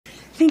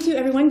Thank you,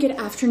 everyone. Good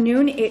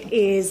afternoon. It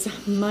is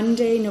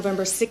Monday,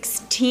 November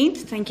 16th.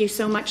 Thank you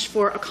so much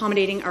for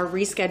accommodating our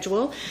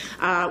reschedule.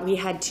 We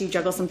had to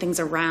juggle some things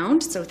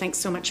around, so thanks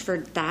so much for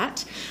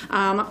that.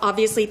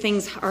 Obviously,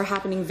 things are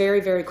happening very,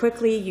 very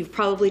quickly. You've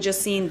probably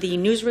just seen the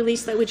news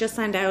release that we just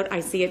sent out. I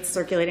see it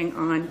circulating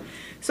on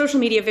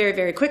social media very,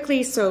 very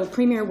quickly. So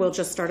Premier will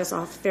just start us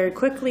off very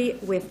quickly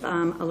with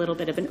a little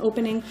bit of an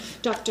opening.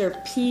 Dr.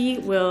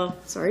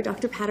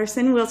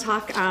 Patterson will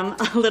talk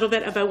a little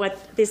bit about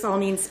what this all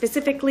means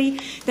specifically.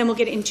 Then we'll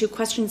get into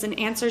questions and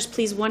answers.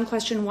 Please, one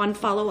question, one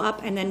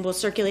follow-up, and then we'll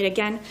circulate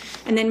again.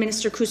 And then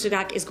Minister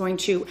Kusugak is going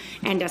to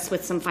end us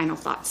with some final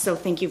thoughts. So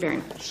thank you very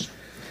much.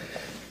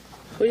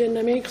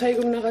 November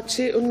 16,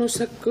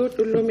 Minister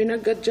Kusugak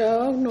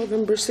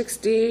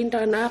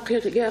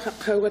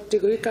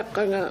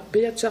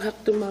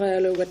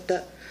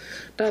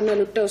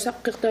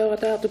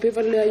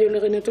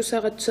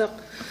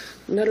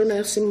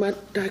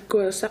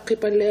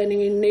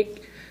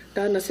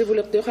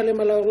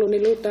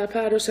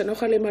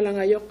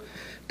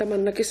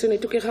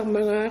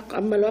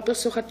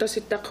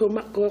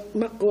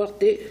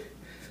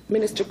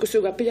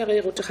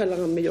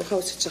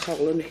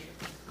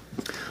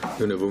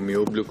Nunavut mi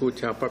obluku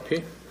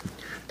chapapi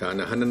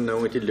tana hanan na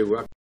ngati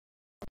luwak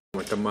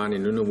matamani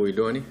Nunavut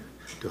iloni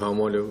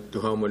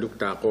tuhamaluk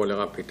ta ko la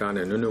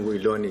kapitana Nunavut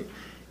iloni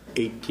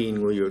 18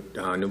 nguyut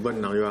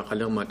nuban na yo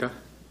akalang mata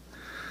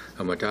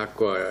amata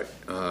ko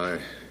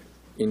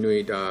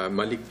inuit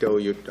malik taw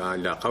yut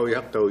la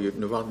kawiyak taw yut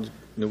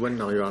nuban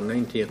na yo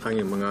 19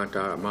 kangi mga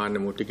ta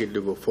manamutikit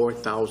lugo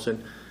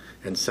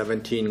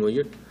 4,017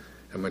 nguyut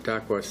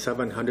amata ko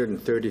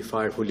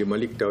 735 huli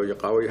malik daw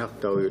yakawi hak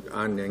daw yut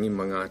an yang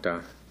mga ta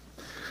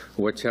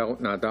watch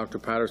out na Dr.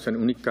 Patterson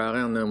unik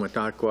karang na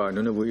mata ko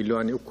Nunavut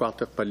iloni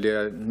ukwata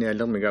pala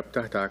nelang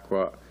megapta ta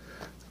ko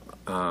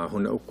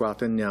huna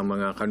ukwata niya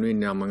mga kanuin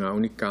niya mga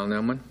unik karang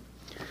naman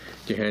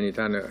kihani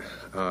ta na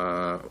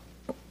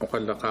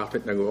okala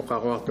kapit na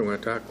ukawak tunga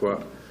ta ko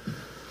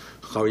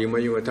kawi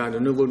mayu ta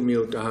Nunavut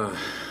miut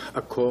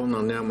ako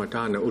na niya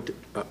mata na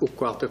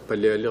ukwata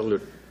pala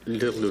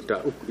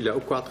lirluta ila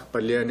ukwat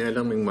palia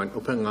nelang mingman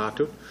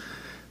upangatu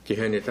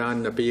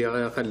kihanitan na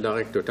piyara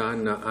kalarik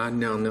tutan na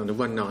anyang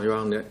nuban na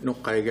yang ne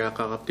nukai ga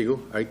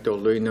kakatigo ay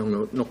toloy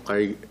ng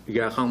nukai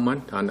ga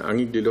kangman tan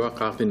angig dilwa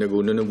kakti na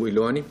guno na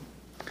builoni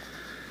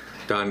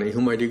tan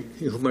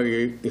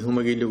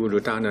ihumagi lugulo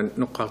tan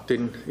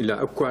nukatin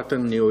ila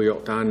ukwatan New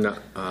York tan na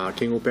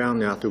king upang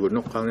na tugo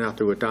nukang na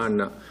tugo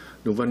tan na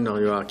nuban na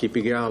yang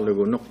kipiga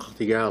lugo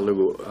nukatiga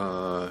lugo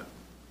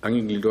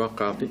angig dilwa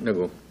kakti na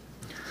go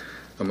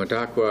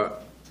amata ko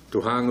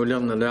tuhang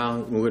ulang na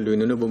lang ngulu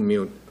no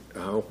bumiut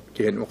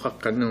kihen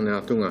ukakkan nang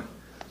natunga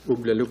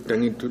ublaluk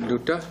tangit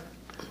luta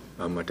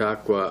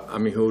amata ko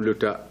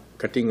amihuluta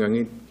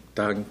katingangit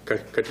tang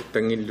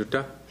katitangit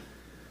luta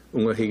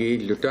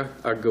ungahigi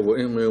luta agawo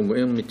em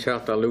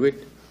michata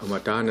luwit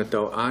amata na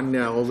taw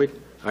anya rovit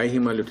ay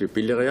himaluti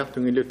pilirayak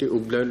tungiluti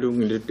ublalung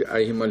luti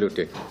ay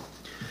himaluti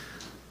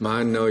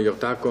man no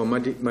yokta ko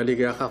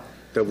maligaka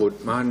tabut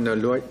man na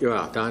luat yo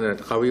tana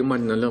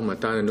kawiman na lang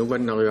matana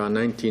nuban na yo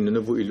 19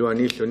 Nunavut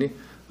iloni suni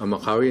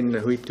amakawin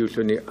na huitu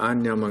suni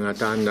anya mga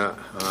tana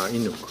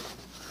inuk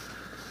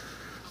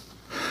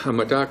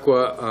amata ko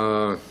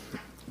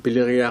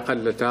piliriya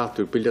kalata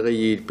tu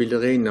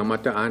piliri na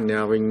mata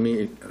anya ring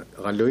mi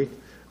galoi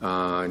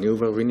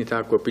niuver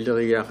vinita ko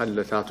piliriya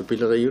kalata tu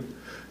piliri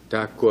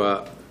ta ko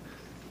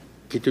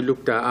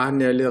kituluk ta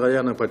ane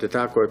liraya na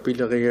patata ko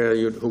pilariya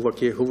yut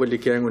huwali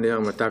kengu ne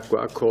mata ko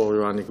akor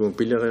rani ko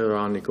pilariya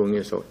rani ko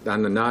ngeso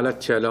dan nala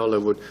chala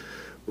lawut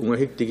unga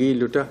hiktigi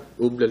luta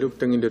ublaluk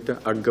tangi luta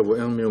agabo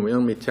ang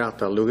mi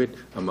charta luwit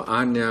ama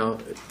anya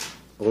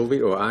rovi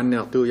o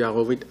anya tu ya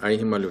rovit ai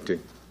himaluti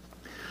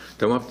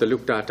tamap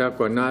taluk ta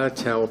ko nala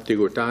cha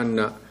optigutan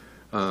na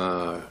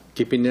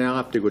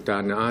kipinarap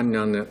tigutan na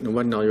anya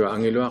nuwan na yo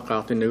angilo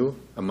kartinu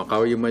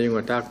amakawi mayong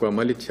atak wa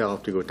malit sa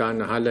tigutan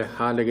na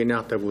hala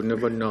ginata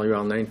bunaban na yo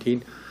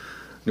 19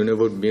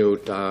 Nunavut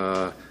miut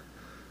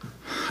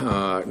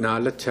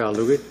nalat sa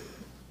luwit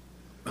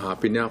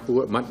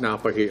pinapu mat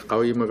na pahi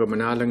kawi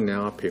magamanalang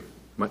na api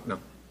mat na.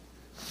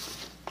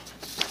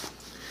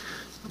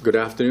 Good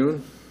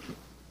afternoon.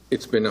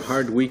 It's been a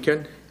hard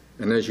weekend,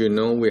 and as you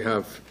know, we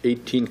have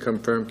 18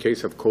 confirmed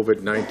cases of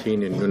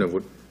COVID-19 in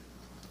Nunavut.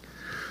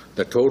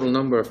 The total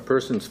number of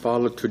persons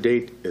followed to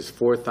date is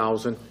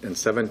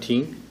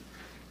 4,017,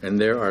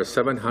 and there are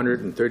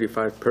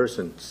 735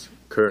 persons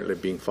currently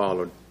being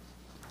followed.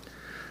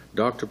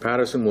 Dr.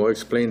 Patterson will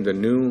explain the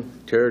new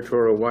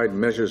territorial-wide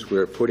measures we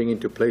are putting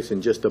into place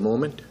in just a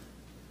moment.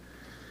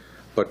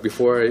 But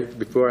before I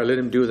let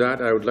him do that,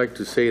 I would like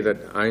to say that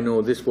I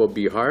know this will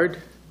be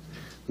hard.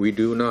 We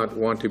do not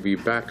want to be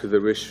back to the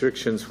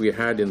restrictions we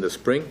had in the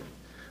spring,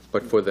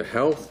 but for the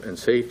health and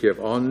safety of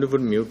all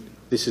Nunavut,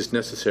 this is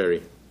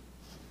necessary.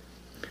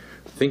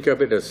 Think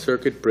of it as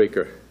circuit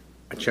breaker,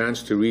 a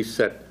chance to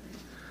reset.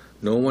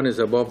 No one is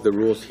above the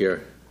rules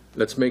here.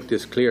 Let's make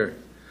this clear.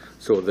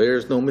 So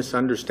there's no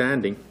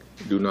misunderstanding.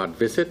 Do not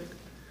visit,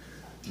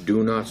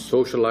 Do not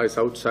socialize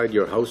outside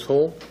your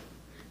household.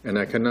 And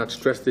I cannot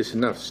stress this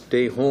enough,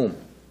 stay home,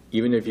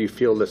 even if you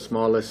feel the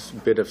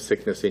smallest bit of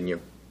sickness in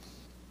you.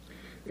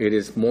 It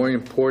is more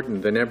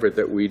important than ever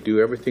that we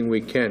do everything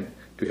we can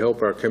to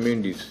help our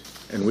communities,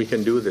 and we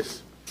can do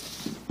this.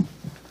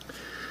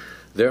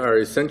 There are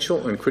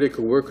essential and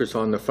critical workers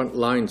on the front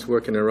lines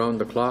working around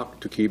the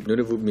clock to keep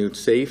Nunavut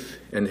safe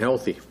and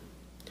healthy.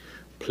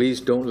 Please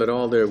don't let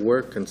all their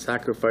work and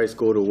sacrifice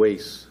go to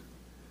waste.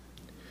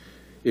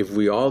 If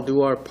we all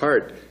do our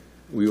part,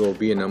 we will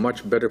be in a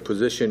much better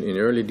position in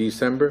early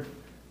December.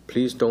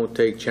 Please don't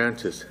take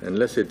chances.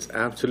 Unless it's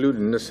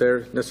absolutely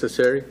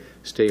necessary,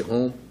 stay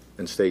home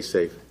and stay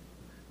safe.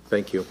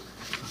 Thank you.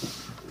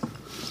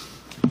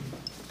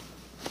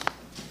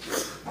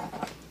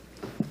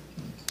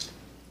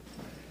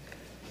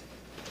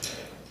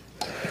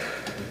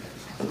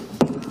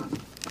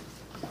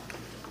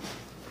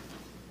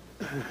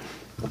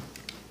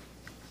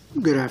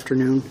 Good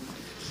afternoon.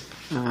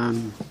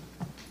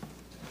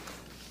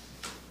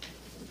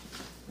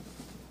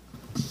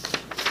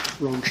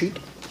 Wrong sheet,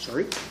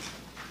 sorry.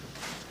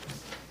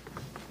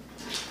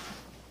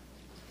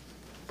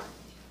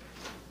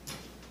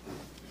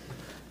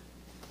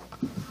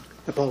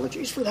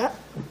 Apologies for that.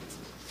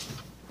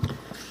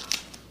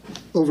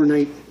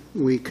 Overnight,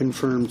 we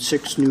confirmed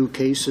 6 new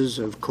cases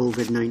of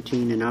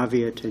COVID-19 in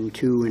Iqaluit and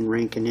 2 in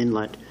Rankin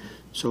Inlet.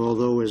 So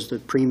although, as the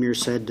Premier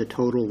said, the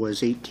total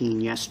was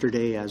 18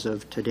 yesterday, as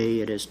of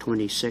today it is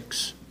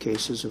 26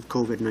 cases of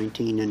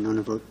COVID-19 in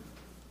Nunavut.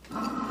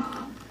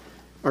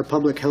 Our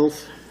public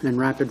health and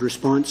rapid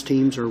response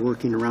teams are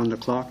working around the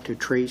clock to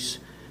trace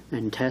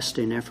and test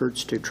in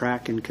efforts to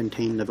track and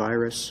contain the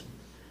virus.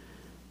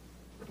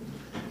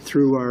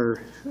 Through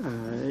our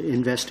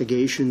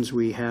investigations,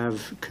 we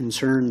have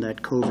concern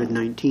that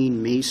COVID-19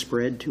 may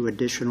spread to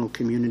additional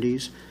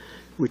communities,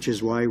 which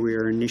is why we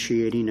are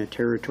initiating a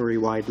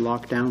territory-wide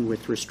lockdown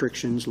with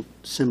restrictions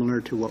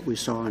similar to what we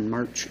saw in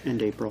March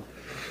and April.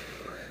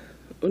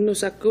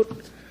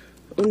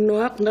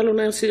 Unuak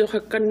nalunang siyo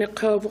kakanyak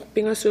kawak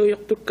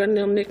pingasuyok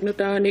tukanyak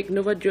nutanik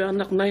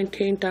nuvajuanak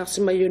 19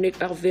 tax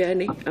mayunik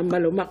arviani ang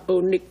malumak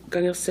unik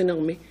kanyang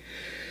sinangmi.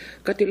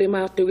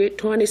 Katilimak tugi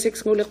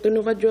 26 ngulak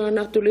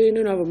tunuvajuanak tulino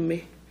na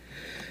bumi.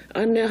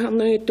 Anya ham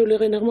nang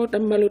itulirin ang mo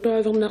tamaluto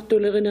avang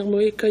naktulirin ang mo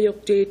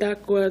ikayok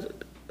jita kwa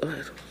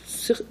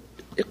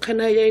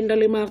ikanayain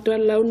dalimak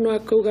tuan laun no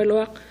ako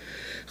galwak.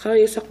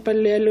 Kaya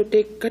sakpalya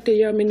lutik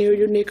katiya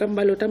miniyunik ang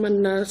malutaman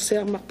na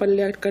siyang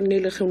makpalya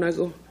kanila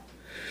kunago.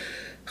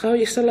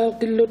 Kaya salaw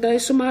tilo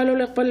tayo sumalo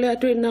lak palya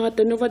tuwin na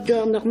nga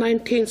tanuvajuang nak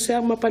 19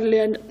 siyang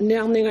mapalya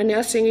niyang nga niya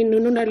singin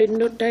nununalin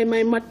no tayo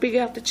may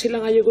matpigak at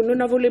silang ayugun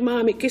nunavuli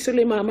mami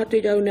kisuli mama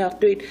tuyaw niya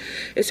tuwin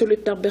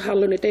isulit tak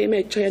behalo ni tayo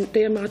may chayan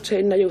tayo mga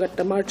chayan na yugat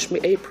na March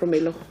may April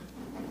milo.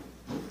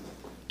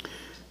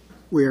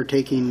 We are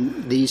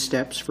taking these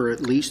steps for at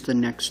least the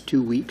next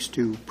 2 weeks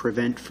to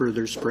prevent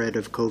further spread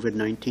of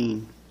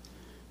COVID-19.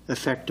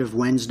 Effective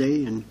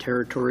Wednesday and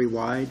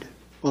territory-wide,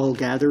 all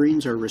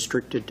gatherings are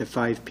restricted to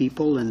 5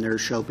 people and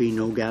there shall be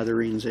no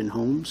gatherings in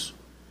homes.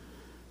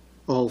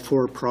 All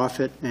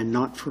for-profit and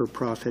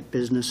not-for-profit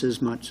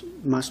businesses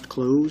must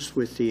close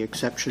with the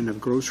exception of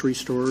grocery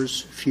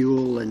stores,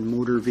 fuel and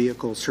motor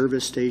vehicle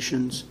service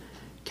stations,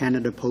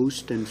 Canada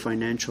Post and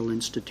financial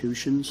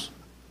institutions.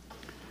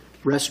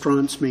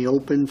 Restaurants may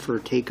open for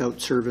takeout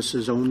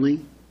services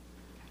only.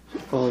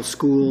 All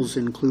schools,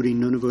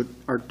 including Nunavut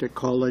Arctic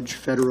College,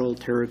 federal,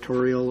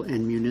 territorial,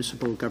 and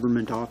municipal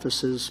government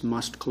offices,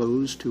 must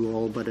close to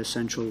all but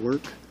essential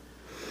work.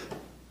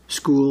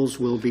 Schools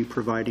will be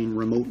providing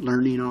remote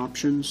learning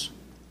options.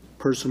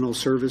 Personal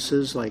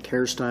services like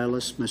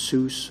hairstylists,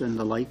 masseuse, and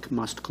the like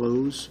must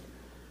close.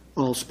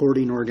 All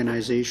sporting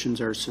organizations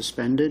are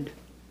suspended.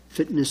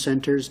 Fitness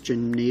centers,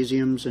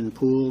 gymnasiums, and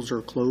pools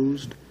are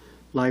closed.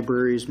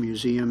 Libraries,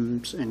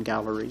 museums, and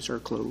galleries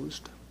are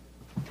closed.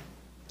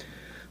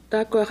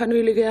 Tako akan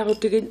wiligay ako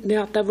tigit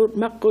niya tavut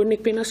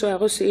makunik pinaso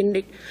ako si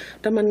indik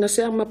taman na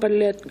siyang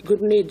mapalit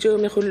good ni jo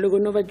me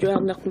khulugun no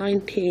vajuang nak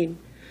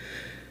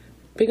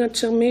 19 pingat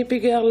siyang may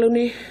pigyarlo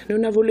ni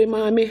nunavuli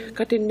mami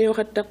katinyo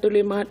katak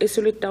tulimat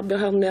isulit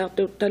tabahang niya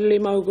to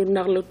talimaw gun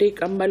naklutik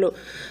ambalo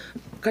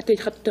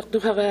katit katak to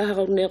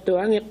haraharaw niya to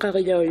ang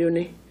ikariyaw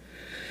yun eh.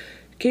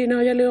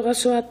 Kinaw yaliw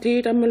kaswati,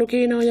 tamalo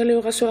kinaw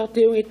yaliw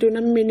kaswati yung ito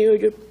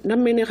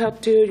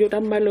naminihati yung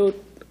tamalo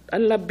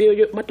alabiyo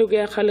yung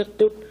matugya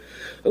kaliktut.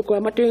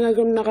 Ukwa matuwing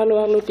agun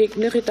nakaluwag lutik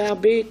ni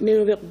kitabit, ni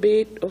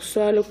nuwekbit, o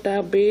swalog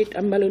tabit,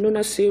 ang malo nun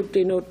asiw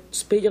tinot,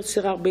 spijak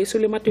sirakbit,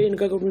 suli matuwing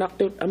agun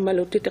naktut, ang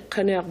malo titik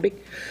kaniakbik,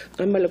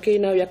 ang malo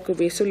kinaw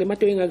yakubit, suli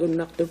matuwing agun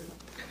naktut.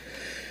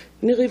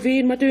 Ni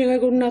rivin matuwing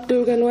agun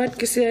naktut galwat,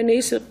 kasi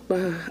anisip,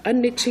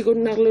 anit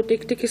sigun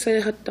naklutik,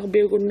 tikisay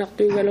hatakbiyo gun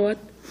naktut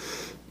galwat.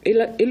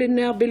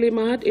 Ilinar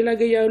bilimat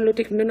ilagayaw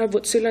lutik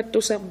nunavut sila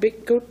to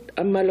sakbikut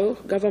amalo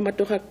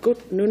gavamato hakut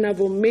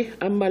nunavumi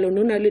amalo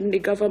nunalindi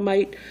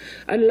gavamait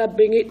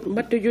alabingit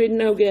matuyuin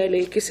na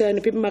gali kisa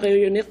ni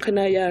pimareyo ni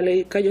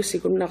kanayali kayo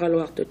sikun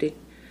nakalwak tuti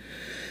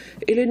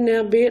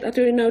Ilinnaarbit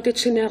atuinautit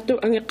siniartu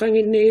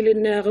angeqqanginni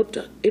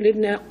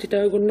ilinnaaq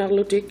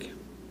titaugunnarlutik.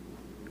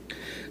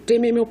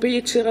 Timimu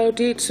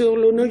piitsirautit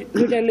suurlu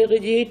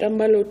nudalirijiit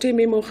ammalu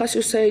timimu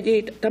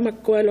khasusaijit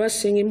tamakkualu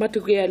assingi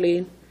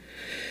matukialiin.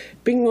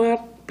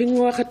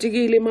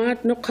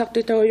 Pinguaqatigilimaat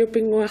nuqqartitauju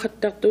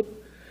pinguaqattartut.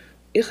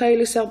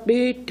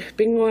 Iqailisarbiit,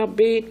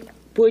 pinguarbiit,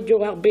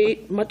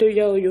 puijuqarbiit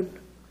matujaujun.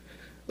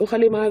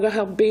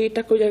 Uqalimaagaharbiit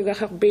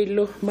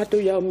takujagaharbiillu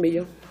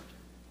matujaummiyo.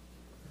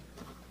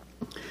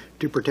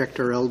 To protect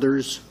our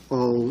elders,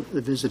 all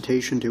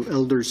visitation to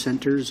elder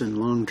centers and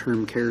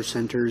long-term care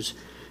centers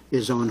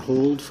is on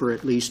hold for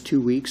at least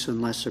 2 weeks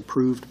unless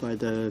approved by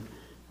the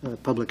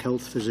public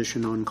health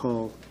physician on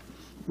call.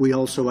 We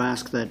also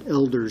ask that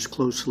elders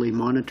closely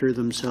monitor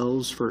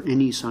themselves for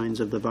any signs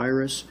of the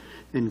virus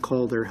and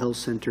call their health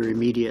center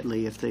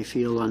immediately if they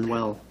feel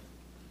unwell.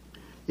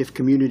 If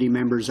community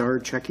members are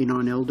checking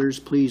on elders,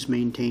 please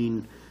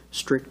maintain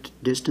strict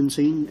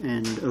distancing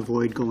and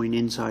avoid going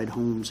inside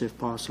homes if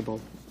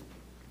possible.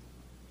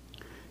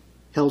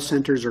 Health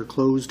centers are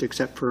closed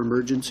except for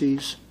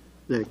emergencies.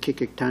 The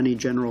Kivalliq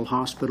General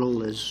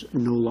Hospital is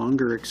no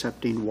longer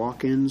accepting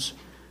walk-ins.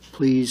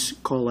 Please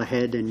call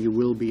ahead and you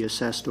will be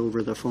assessed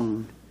over the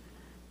phone.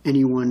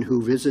 Anyone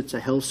who visits a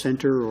health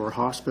center or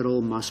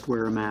hospital must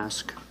wear a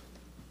mask.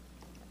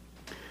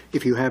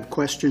 If you have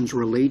questions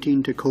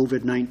relating to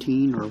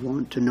COVID-19 or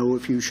want to know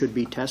if you should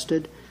be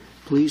tested,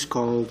 please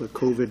call the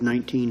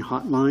COVID-19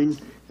 hotline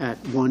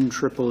at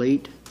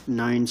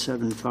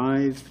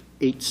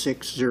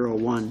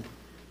 1-888-975-8601.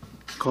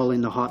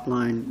 Calling the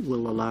hotline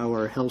will allow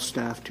our health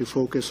staff to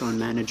focus on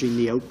managing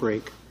the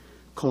outbreak.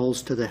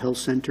 Calls to the health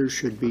center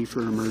should be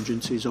for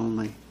emergencies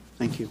only.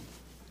 Thank you.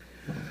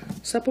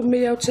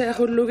 Sapumiyaut sa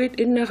ahulugit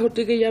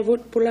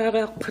innahutigiyavut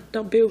pularak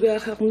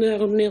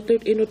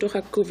pattabiugaharnerunirtut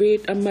inutuhak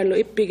COVID ammalo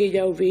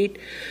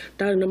ippigiyawit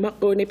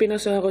taanamakko ni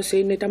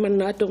pinasarosin ni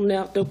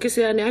tamannaturnertu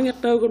kisiani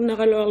angettaugun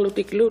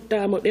nakaluarlutiklu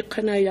taamut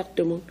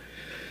iqqanayartumun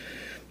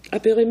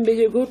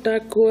apirimbijugu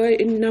taakkuai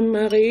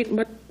innammarit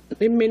mat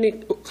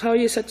imminik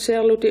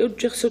khawiyisatseerluti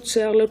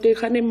ujjirsutseerluti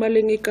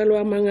khanimmalingi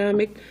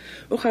kaluamangaamik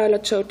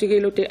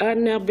uqaalatsautigilluti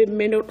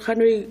aannearbimminut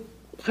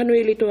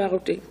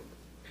khanuilituarutik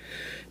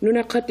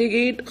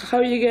Nunaqatigit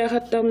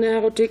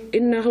khawyigaaqattarniarutik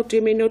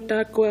innahutiminut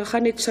taakkua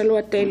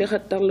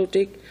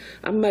khanitsaluattailiqattarlutik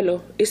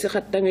ammalo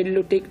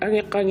isiqattangillutik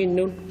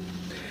angeqqanginnun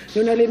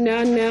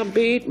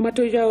nunalinnaanniarbiit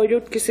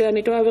matujaujut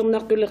kisiani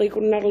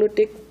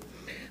tuavernartuliqikunnarlutik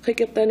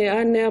qikirtani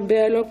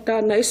aanniarbialok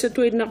taanna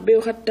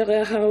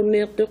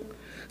issatuinnarbiuqattariaharunniirtuq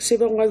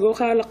sivongagu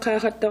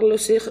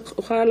qaalaqqaaqattarlusi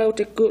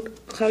uqaalautikku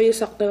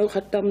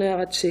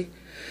khawyisartaruqattarniaratsi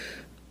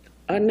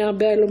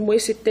aanniarbialummu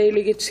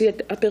isittailigitsi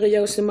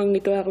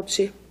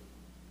apiriausimangituarutsi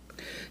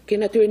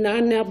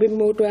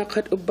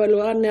Kinatuinaanniarbimmuutuaqqat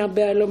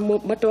ubbaluaanniarbialummu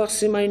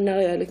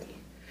matuarsimainnarialik.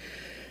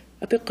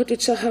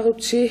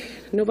 Apiqqutitsaharutsi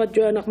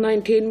nuvadjuanaq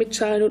 19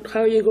 mitsaanut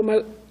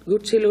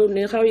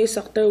qawiyigumagutsiluunni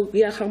qawiyisartau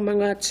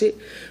giaqarmangaatsi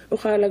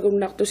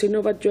uqaalagunnartusi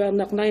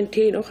nuvadjuarnaq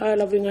 19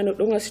 uqaalavinganut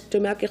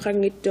ungasittuми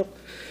aqiqanngittoq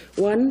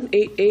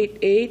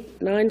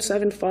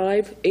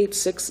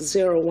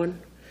 1-888-975-8601.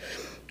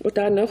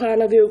 Utaanna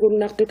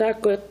uqaalaviugunnartu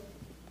taakku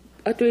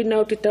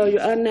atuinnautitauju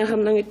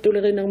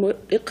aanneaharnangittulirinarmu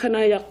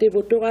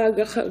iqqanayartivut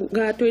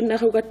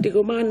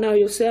tuqaagaatuinnarugattigu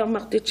maannauju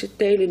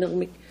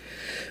searmartitsitteilinermik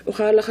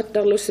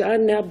uqaalaqattarlussi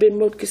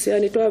aannearbimmut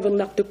kisiani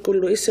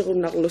tuavernartukkullu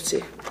issirunnarlussi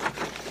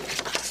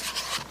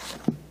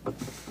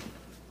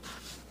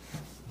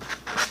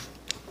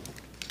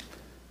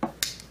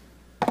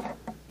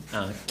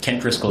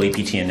Kent Driscoll,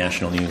 APTN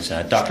National News.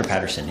 Dr.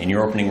 Patterson, in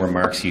your opening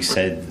remarks you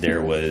said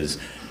there was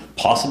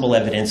possible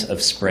evidence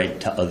of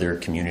spread to other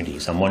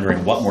communities. I'm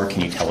wondering, what more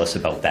can you tell us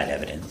about that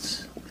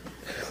evidence?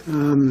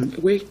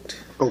 Wait.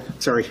 Oh,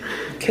 sorry.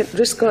 Kent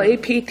Driscoll,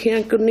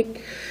 APTN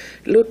kunnik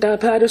luta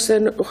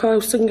Patterson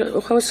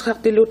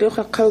uqausqartiluti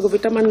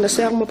uqaqqauguvitamanna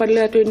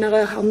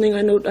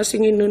searmapalliatuinnaraharninganut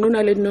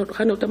asinginnununalinnut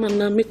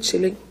qanutamanna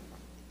mitsiling.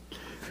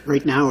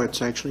 Right now,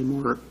 it's actually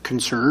more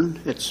concern.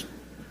 It's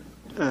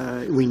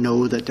we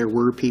know that there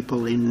were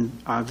people in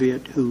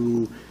Aviat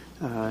who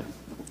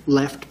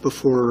left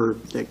before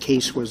the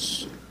case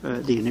was,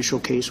 the initial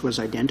case was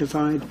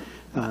identified,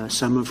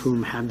 some of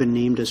whom have been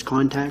named as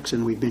contacts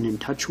and we've been in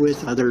touch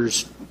with.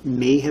 Others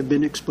may have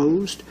been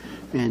exposed,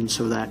 and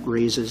so that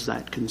raises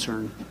that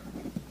concern.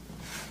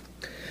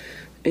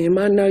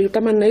 Imanna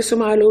yutamanna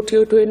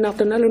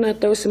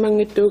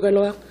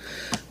isumaluutiutuinnartunalunaattausimangittuugaluaq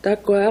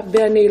taakkuaq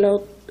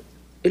bianilaut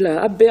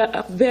ila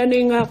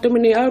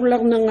abbianingaartumini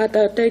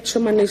aullarnangata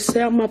taitsumani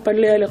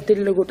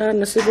searmapallialertillugu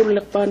taanna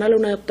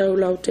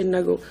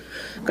sivullerpaanalunaertaulautinnagu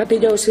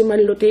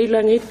katijausimalluti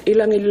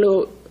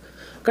ilangillu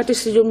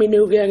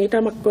katissijuminiugiangi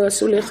tamakkua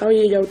suli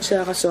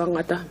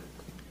qawiyijautsiaqasuangata.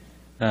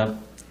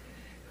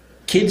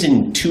 Kids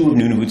in 2 of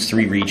Nunavut's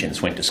 3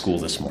 regions went to school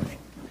this morning.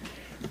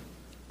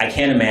 I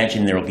can't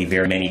imagine there will be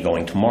very many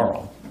going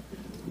tomorrow.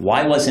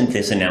 Why wasn't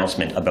this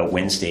announcement about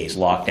Wednesday's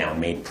lockdown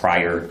made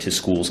prior to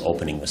schools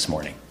opening this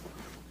morning?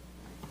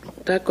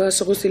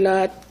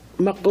 Taakkuasuqusilaat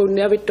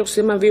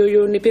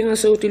maqqunniavittorsimaviuyuunni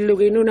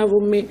pingasuutillugi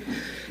Nunavummi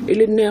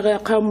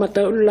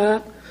ilinniaqaaqaummata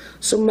ullaaq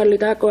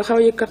Summalita ko how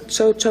you cut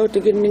so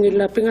tigin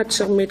nila pingat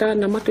sarmita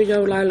na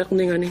matuyaw lalak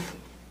ningani.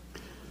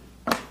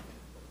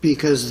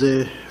 Because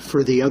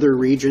for the other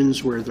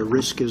regions where the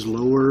risk is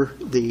lower,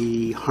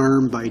 the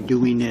harm by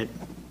doing it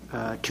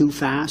too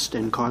fast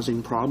and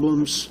causing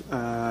problems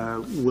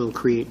will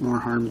create more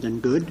harm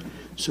than good.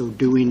 So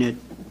doing it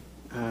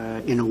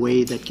in a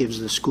way that gives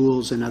the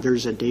schools and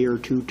others a day or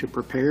two to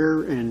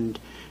prepare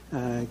and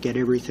get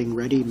everything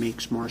ready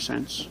makes more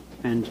sense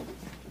and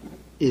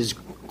is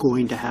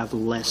going to have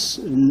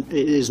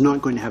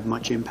not going to have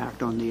much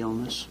impact on the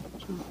illness.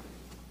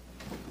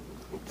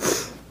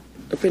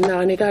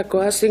 Pinaanita ko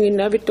asingin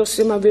na bito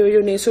si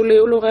mabiyo ni suli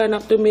ulukan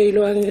nak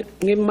tumilo ang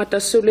ngimata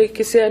suli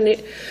kisani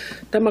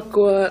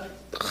tamakwa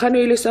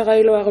kanili sa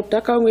kailo ako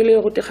takaw ngili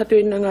ako ti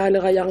katuin na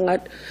nga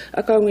kayangat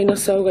akaw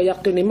nginasaw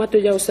gayak to ni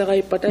matuyaw sa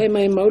kay patay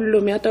may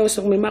maulo mi ataw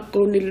sang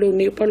mimakko nilo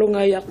ni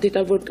palungayak ti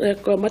tabot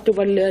ko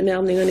matubalya ni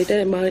ang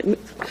nganita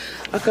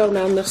akaw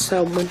na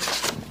nasaw man.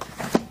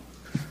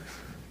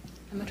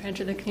 I'm a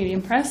transfer to the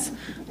Canadian Press.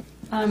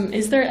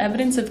 Is there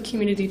evidence of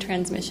community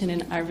transmission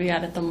in Arviat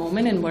at the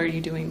moment, and what are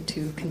you doing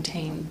to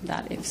contain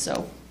that, if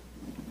so?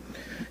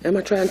 I'm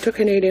a transfer to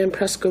Canadian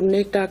Press.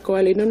 Connecta ko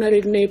ali no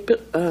narini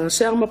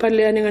sa ang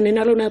mapalya nga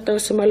ninalo na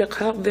taw sa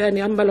malakha ve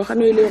ani ambalo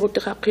kanu ili ko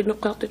ta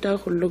kinukak ta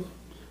hulog.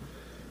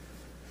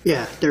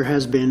 Yeah, there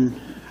has been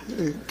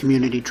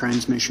community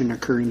transmission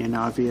occurring in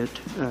Arviat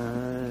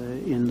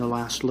in the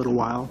last little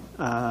while.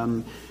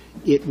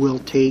 It will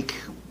take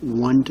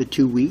 1 to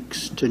 2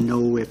 weeks to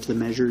know if the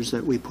measures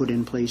that we put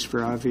in place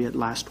for Arviat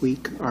last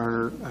week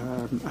are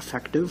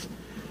effective.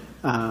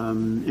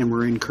 And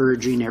we're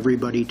encouraging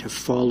everybody to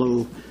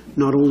follow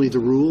not only the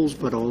rules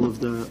but all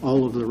of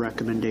the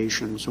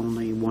recommendations.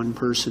 Only one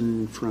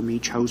person from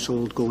each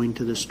household going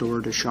to the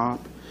store to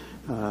shop.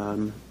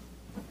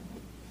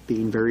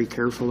 Being very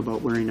careful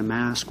about wearing a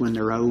mask when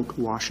they're out,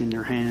 washing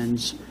their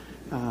hands,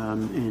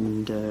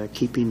 and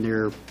keeping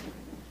their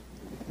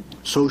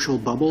social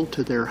bubble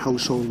to their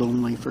household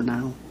only for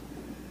now.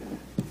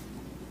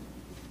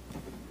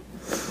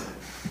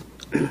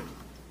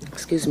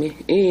 Excuse me.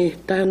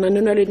 Ta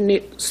nanunalid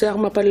ni sa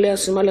mapalya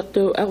sa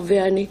malakto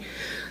Arviani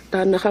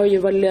ta nakaw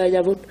yivalya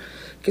yabut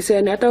kasi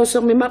ani ataw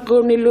sa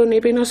mimakro nilo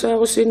ni pinasa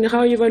ko sin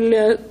nakaw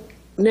yivalya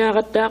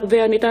niakat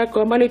Arviani ta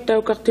ko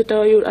malitaw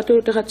kaktitaw yu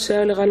atul takat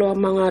sa lagalo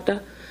mangata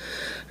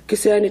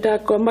kasi ani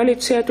ta ko malit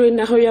sa tuin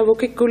nakaw yabu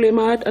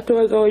kikulimat atu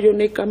agaw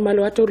unik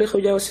amalo atul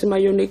ko yaw si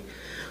mayunik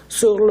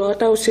surlo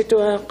ataw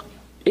situak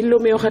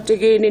ilumyo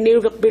khatigi ni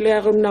nilwak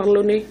bilaron narlo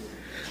ni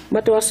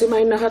matwa si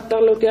may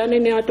nakatarlutik ani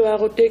ni atwa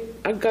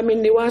rutik agkamin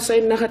ni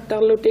wasay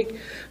nakatarlutik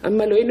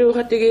amalo inu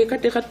khatigi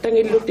katikatang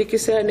ilutik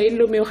isa na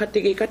ilumyo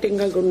khatigi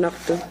katingagon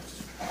nakto.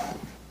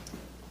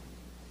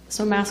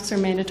 So masks are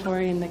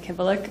mandatory in the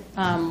Kivalliq.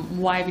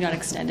 Why have you not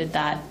extended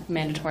that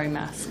mandatory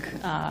mask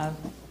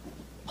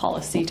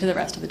policy to the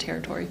rest of the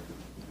territory?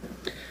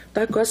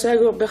 Tako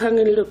sago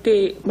behangin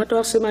luti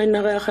matwa si may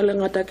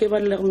nakakalangata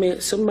Kivalliq me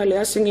sumali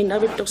asingin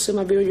abitok si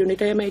mabiyo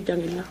unit ay may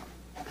jangila.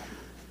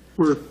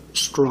 We're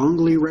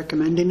strongly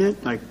recommending it.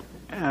 Like,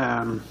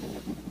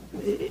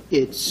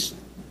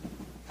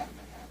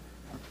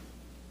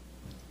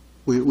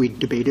 we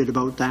debated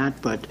about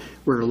that, but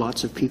where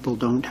lots of people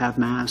don't have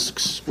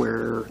masks,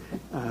 where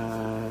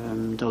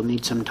they'll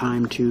need some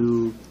time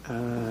to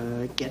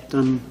get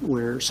them,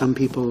 where some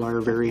people are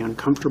very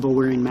uncomfortable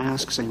wearing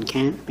masks and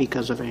can't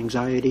because of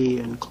anxiety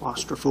and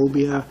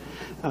claustrophobia.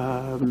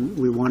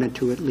 We wanted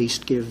to at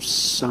least give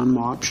some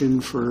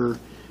option for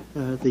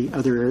the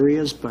other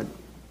areas, but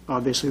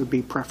obviously it would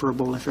be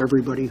preferable if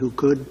everybody who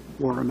could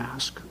wore a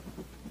mask.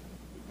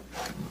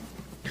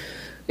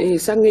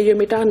 Sangi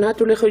yumita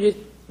natuli ko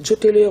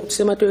jutili ok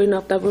si matuloy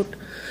na tabot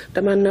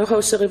taman na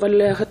ko sa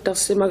rivalya hatak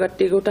si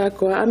magatigo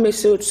tako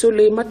amisud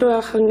suli matwa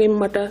hangim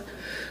mata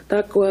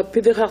tako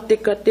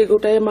pidhaktik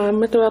katigo tayo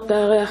matwa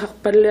ta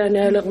hakpalya ni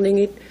alak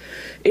ningit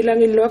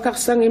ilang ilo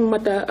kaksangim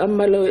mata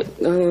amalo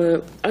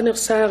anak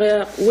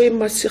sarea we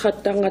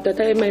masikatang ata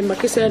tayo may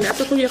makisan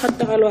ato ko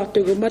yakatakalo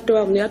atigo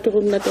matwa ni ato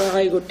kum natwa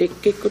kay gotik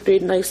kikutoy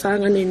na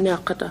isangan ni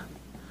nakata.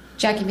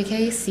 Jackie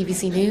McKay,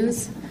 CBC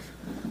News.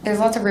 There's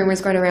lots of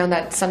rumors going around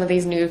that some of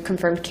these new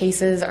confirmed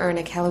cases are in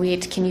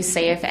Iqaluit. Can you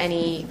say if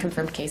any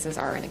confirmed cases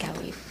are in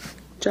Iqaluit?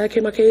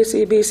 Jackie McKay,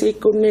 CBC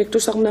Connect.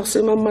 Tusak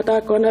naksimam mata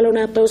ko nalo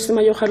na taw si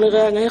mayo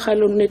khalaga ngay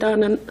khalun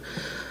nitanan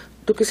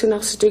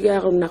tukisinak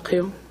sitigaron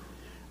nakyo.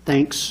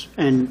 Thanks,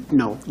 and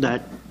no,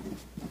 that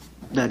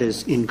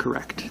is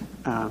incorrect.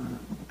 I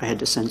had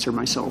to censor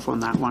myself on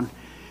that one.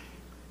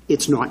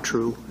 It's not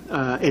true,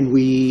 and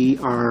we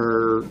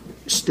are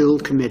still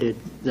committed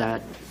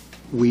that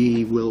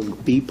we will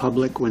be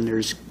public when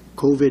there's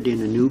COVID in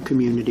a new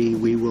community.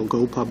 We will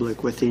go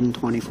public within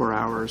 24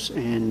 hours,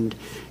 and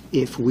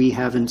if we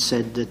haven't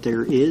said that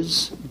there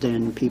is,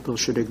 then people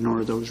should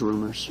ignore those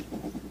rumors.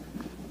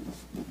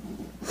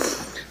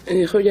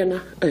 Hoyan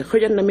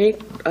na may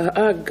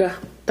aga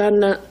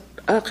tana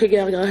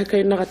akigar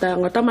kay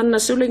nakatanga taman na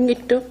suling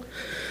ito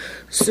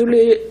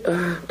Suli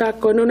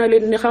tako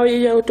nunalin ni kau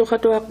yaw to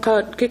katwa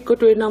kat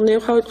kikutu nang ni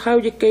kau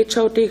jike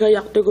chauti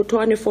kayak to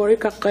 24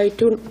 kakai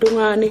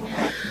tungani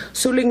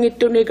suling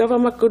itu ni kawa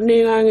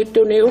makuni ngang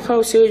itu ni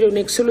ukau siyo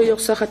ni sulu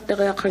yok sakat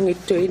kayak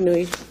itu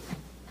inui.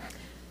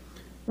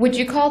 Would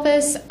you call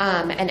this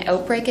an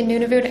outbreak in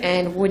Nunavut,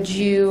 and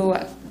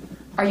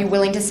are you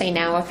willing to say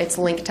now if it's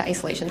linked to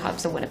isolation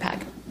hubs in Winnipeg?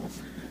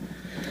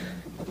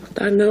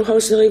 Tanaw kau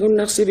siri kung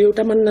naksibiw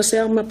taman na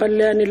siyang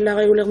mapalya nila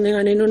kayo lang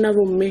nga nino na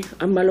bumi.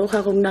 Ang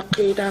maloka kung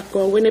nakita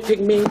ko, Winnipeg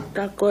me,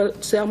 tako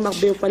siyang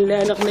magbiw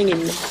palya lang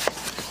ningin.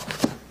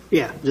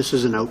 Yeah, this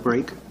is an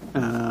outbreak,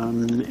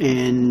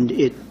 and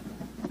it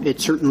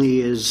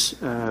certainly is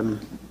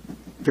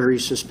very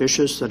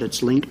suspicious that it's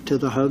linked to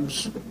the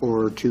hubs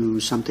or to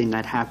something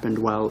that happened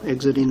while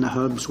exiting the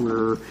hubs,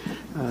 where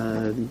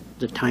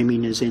the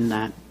timing is in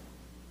that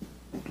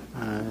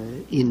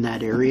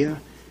area.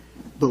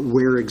 But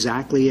where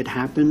exactly it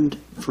happened,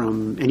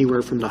 from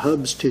anywhere from the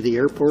hubs to the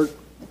airport,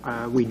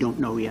 we don't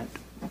know yet.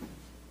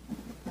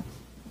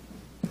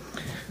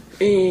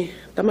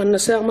 Taman na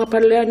siyang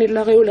mapalya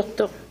nila kayo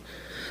lakto.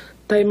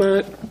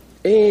 Tayo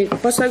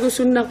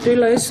pasagusun nakto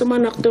ila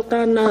sumanak to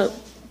na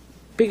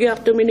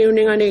pigyak to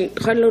miniuning ani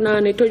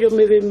kalunani to yung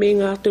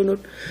mibiming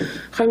tunod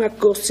kangak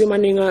ko si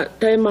maninga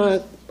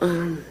tayo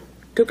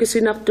to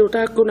kisinak to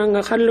tako nga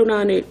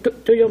kalunani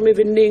to yung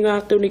mibiming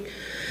tunig.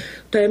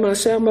 Tayo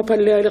siyang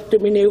mapalya lakto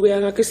miniuwi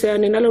ang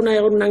akisyan ni nalunay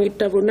akong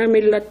nangitabo na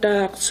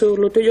milatak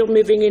sulo to yung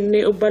mibingin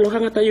ni ubalo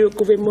hanga tayo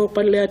kuwi mo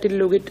palya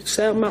tilugit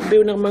siyang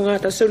makbiw ng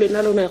mga tasuli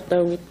nalunay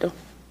akong ito.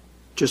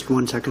 Just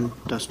 1 second,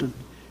 Dustin.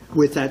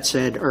 With that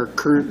said, our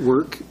current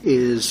work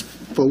is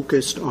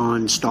focused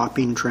on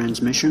stopping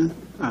transmission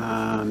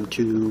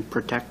to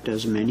protect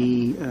as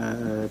many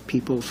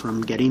people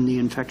from getting the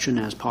infection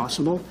as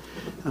possible.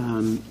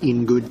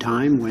 In good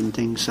time, when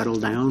things settle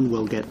down,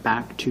 we'll get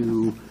back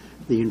to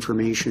the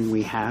information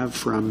we have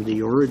from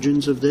the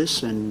origins of this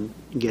and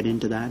get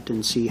into that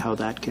and see how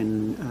that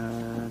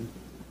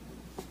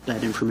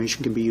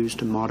information can be used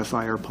to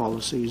modify our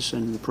policies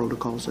and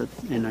protocols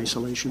in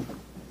isolation.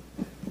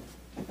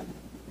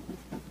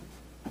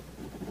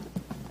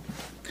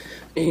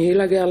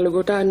 Ilagay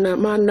lugutan na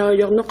manaw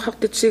yung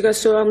nakaktit siga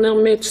so ang nang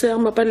metsa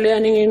ang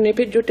mapalyaning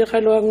inipidyo ti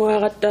kaluang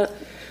wakata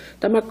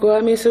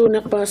tamakwa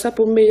misunak pa sa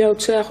pumiyaw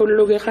sa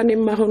hulugi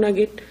kanim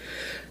mahunagit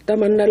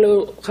taman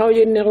nalo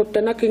kawin nerot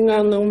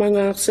tanakingang ng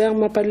mga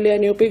aksang mapalyan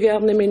yung pigar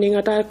na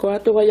miningatay ko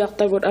ato kayak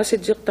tagot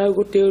asid zik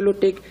tagot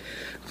tiulutik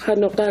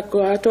kanok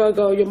tako ato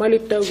agaw yung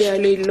malitaw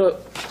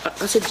galilo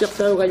asid zik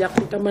tago kayak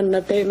taman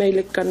na tayo may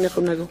likan na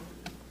kunago.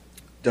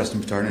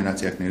 Dustin Patterson,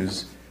 Natsiak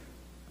News.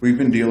 We've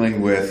been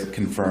dealing with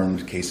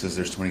confirmed cases.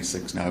 There's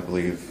 26 now, I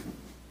believe.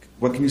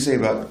 What can you say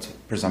about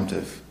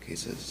presumptive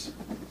cases?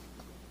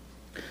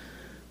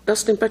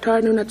 Dustin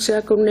Patterson at siya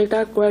kung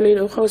nagtakwa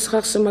lino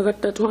kauskak sa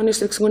magata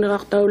 26 ngun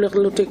nakaktaw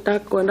lutik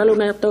takwa nalo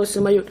na yaktaw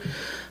sa mayut.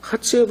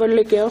 Katsiyo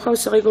balik yaw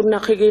kausaki kung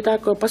nakikita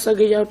ko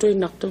pasagiyaw to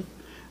inakto.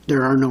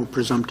 There are no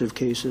presumptive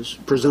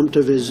cases.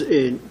 Presumptive is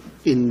in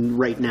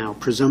right now.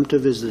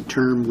 Presumptive is the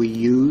term we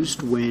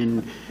used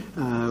when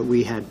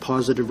we had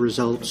positive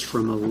results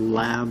from a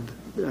lab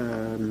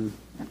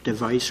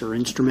device or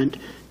instrument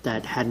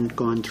that hadn't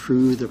gone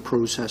through the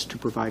process to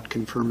provide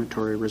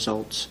confirmatory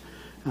results.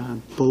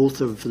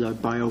 Both of the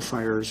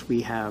biofires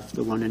we have,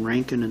 the one in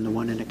Rankin and the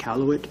one in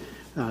Iqaluit,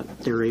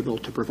 they're able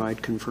to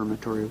provide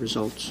confirmatory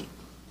results.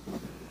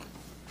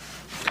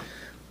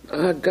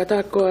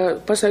 Gata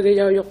ko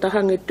pasagiyaw yok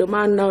tahangit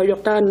tumanaw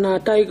yok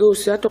na taygo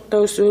sa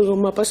tuktaw su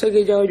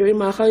mapasagiyaw yo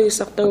imakay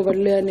saktaw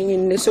balyaning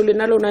in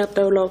sulinalo na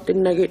taw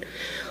lautin nagit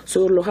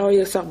sulo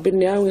hawi sak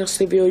binyaw ng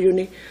sibyo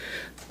yuni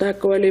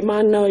tako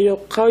limanaw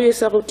yok kawi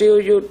sa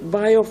kutiyo yo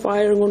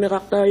biofire ngun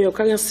raktaw yo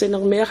kang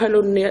sinang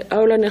mehalon ni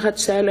awla ni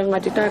hatsala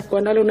ngatita ko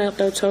nalo na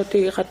taw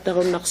chauti khatta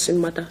naksin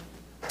mata.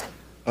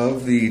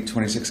 Of the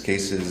 26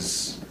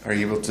 cases, are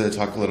you able to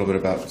talk a little bit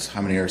about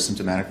how many are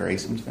symptomatic or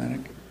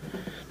asymptomatic?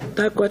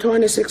 Takwa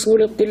 26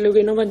 ngulit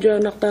tilugin naman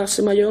dyan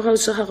naktas mayo haw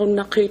sa kakong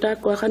nakita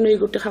ko kano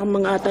iguti kang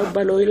mga ataw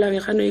baloy lang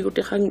kano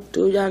iguti kang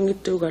tuyang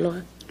ito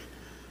galohan.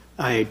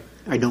 I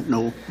don't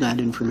know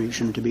that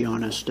information, to be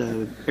honest.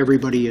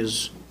 Everybody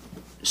is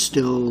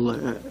still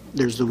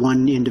there's the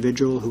one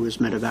individual who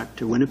was medevac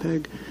to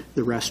Winnipeg.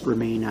 The rest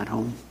remain at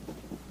home.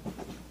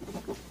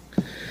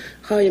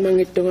 Kaya mang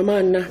ito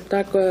naman na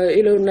takwa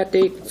ilo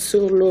natik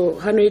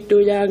sulo kano ito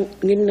yang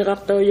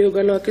nginraktaw yung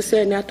galo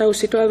kasi nataw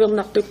sito agang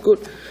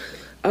naktukut.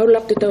 Trevor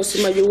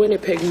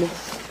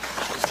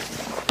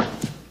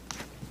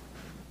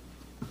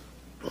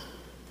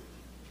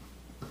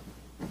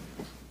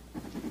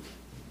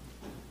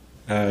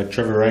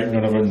Wright,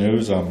 Nunavut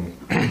News.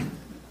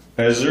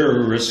 Is there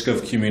a risk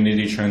of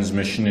community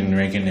transmission in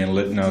Rankin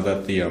Inlet now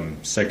that the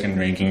second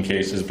Rankin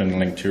case has been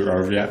linked to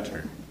Arviat?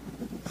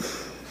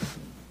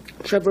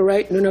 Trevor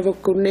Wright, Nunavut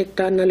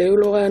Connecta na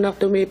leulo ka anak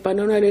tumipan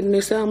na rin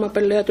nisa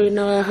mapalato yung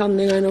nakaham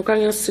ng ano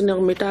kanyang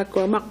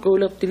sinagmitako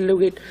makulap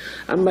tilugit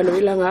ang malo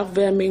ilang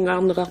akve aming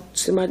ang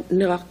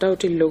niraktaw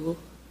tilugo.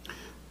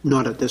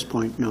 Not at this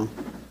point, no.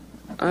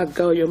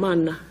 Agaw yung man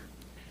na.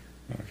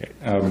 Okay.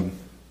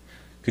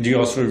 Could you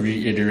also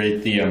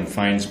reiterate the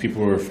fines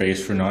people were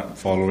faced for not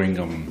following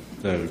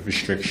the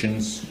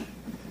restrictions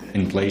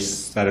in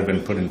place that have been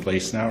put in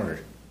place now? Or?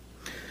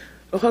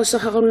 Sa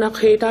hakon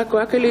nakita ko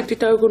akiliti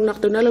tao kun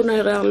naktunalo na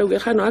iralo ge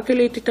khano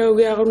akiliti tao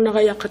ge akon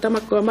nakaya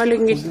katamak ko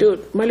malingit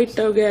malit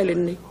tao ge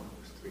alin ni.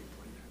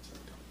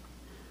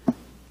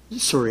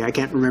 Sorry, I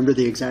can't remember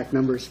the exact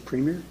numbers,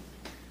 Premier.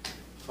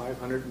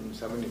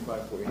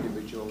 575 for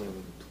individual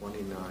and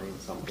 29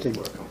 something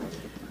for a company.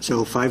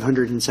 So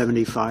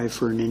 575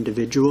 for an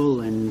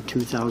individual and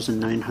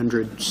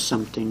 2,900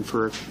 something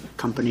for a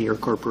company or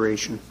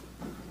corporation.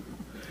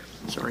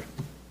 Sorry.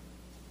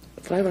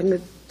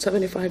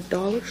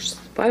 $575.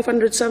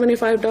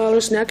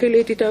 $575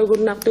 nakiliti tao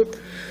kun naktut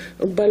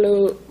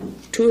balo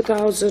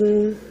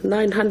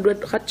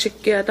 2,900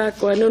 khatchik yata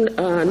ko ano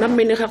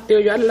namini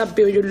khaktiyo yan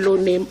labyo yullo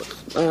ni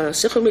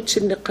sikumit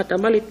sindik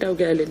katamalit tao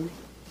galin.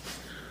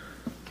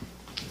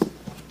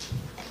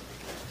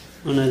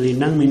 Una di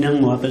nang minang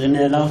mo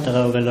aperenelaw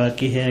taraw galwa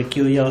ki he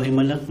kiu yaw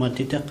himalak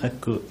matita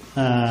kakku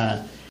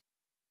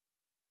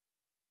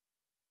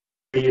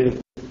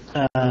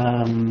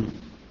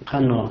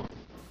kano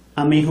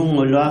ami hung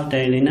ngolwak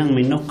dahil nang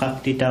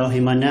minukak titaw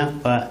himanak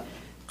pa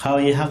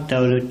kawi hak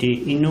daw luti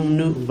inung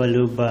nu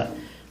baluba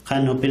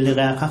kano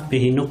pilirakak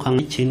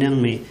pihinukang chinang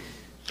mi.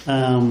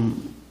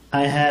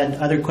 I had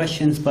other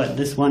questions, but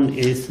this one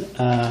is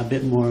a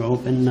bit more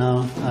open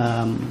now.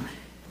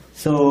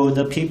 So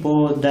the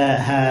people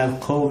that have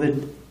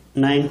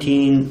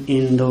COVID-19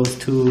 in those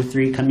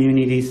 2-3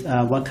 communities,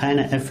 what kind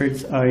of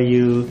efforts are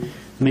you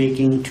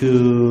making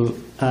to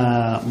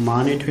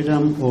monitor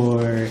them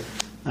or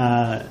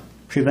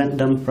prevent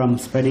them from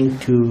spreading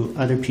to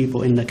other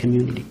people in the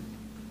community?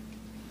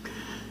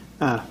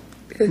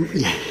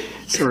 Yeah,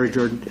 sorry,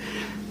 Jordan.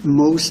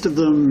 Most of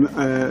them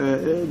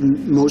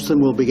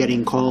will be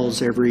getting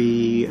calls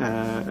every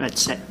at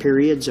set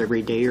periods,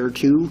 every day or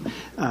two.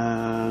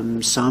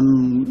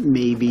 Some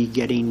may be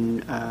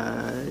getting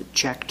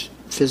checked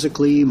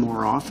physically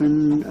more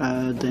often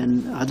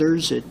than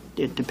others.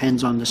 It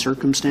depends on the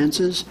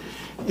circumstances,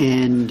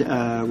 and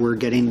we're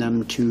getting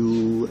them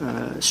to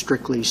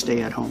strictly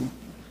stay at home.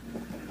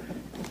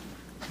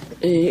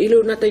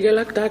 Ilu na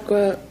tagalak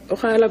takwa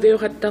okala biyo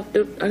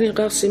kataktot angin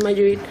kasi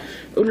mayuit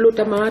ulu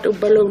tamat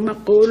ubalo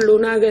makulu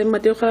naga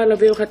mati okala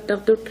biyo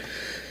kataktot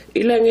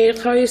ilang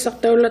kay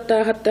saktaw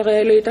lata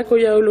hatakeli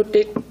takuya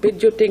ulutik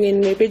pidjutingin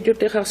me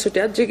pidjutik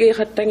haksuti adjigi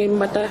hatangin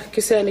mata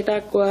kisani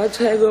takwa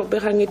jago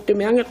behangit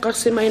tumi angin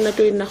kasi may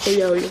natuin na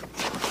kuya ulo.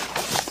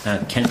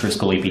 Ken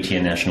Driscoll,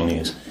 APTN National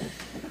News.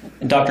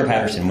 Dr.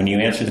 Patterson, when you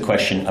answered the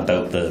question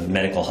about the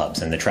medical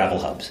hubs and the travel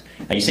hubs,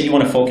 you said you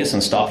want to focus on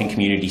stopping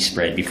community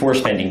spread before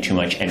spending too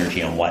much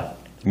energy on what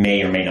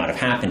may or may not have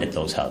happened at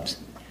those hubs.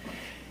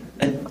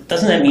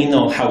 Doesn't that mean,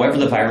 though, however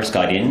the virus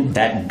got in,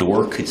 that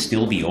door could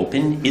still be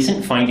open?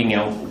 Isn't finding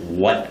out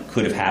what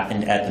could have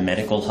happened at the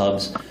medical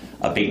hubs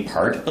a big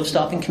part of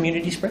stopping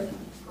community spread?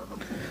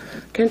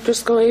 Ken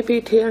Driscoll,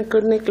 APTN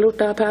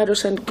Sanikiluaq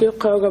Patterson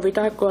Kiqaw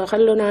Gavitaqwa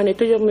Kallonani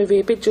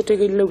Tuyumi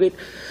Pichutigilugit.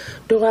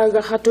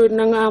 Turaga hatuin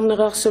na nga ang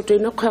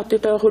nakaksuti no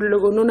katita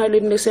hulugo no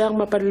nalin ni siyang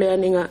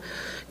mapadlean nga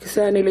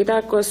kisa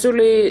nilita ko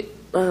suli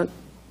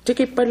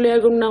tikip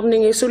padleagum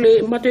namning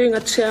suli matuing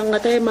at siyang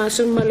nga tayo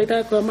masum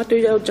malita ko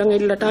matuyaw jang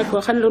ilata ko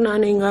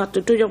kalunani nga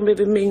tutuyong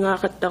bibimi nga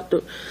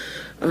katakto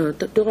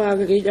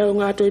turaga giyaw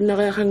nga tuin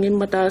nakakangin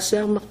mata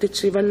siyang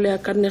maktitsi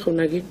balleakan ni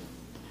kunagin.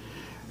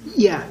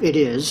 Yeah, it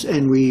is,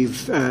 and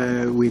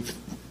we've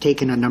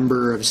taken a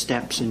number of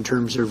steps in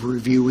terms of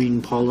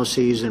reviewing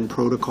policies and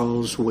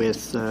protocols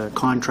with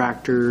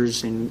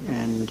contractors,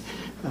 and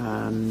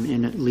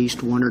in at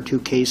least 1 or 2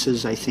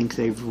 cases, I think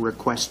they've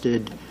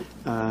requested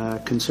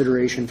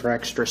consideration for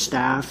extra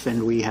staff,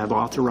 and we have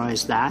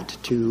authorized that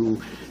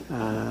to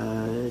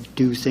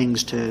do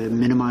things to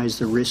minimize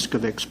the risk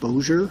of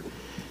exposure.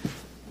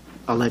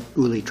 I'll let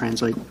Uli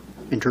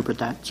interpret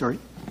that, sorry.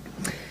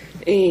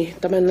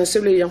 Taman na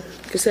suli yung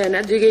kasi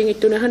na diging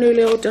ito na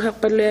hanuli o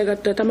tahak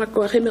palagat tamak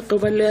ko himik ko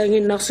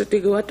palagin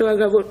naksutigo ato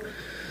agabot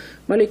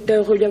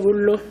malitaw ko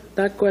jabullo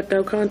takwa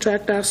taw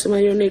contractors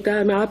mayoni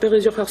ta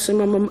maapirijo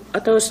kaksima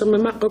ataw sa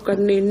mamakko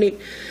kanini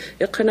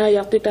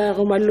ikanayak tita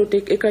ko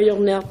malutik ikayong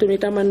nakto ni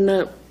taman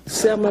na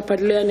sa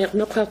mapadlean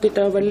no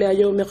kakita balya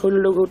me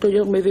khulugo to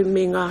yung may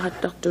minga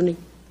hatak tuni.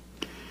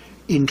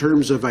 In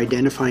terms of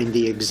identifying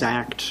the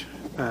exact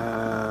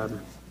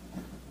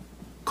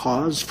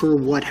cause for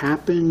what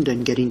happened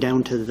and getting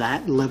down to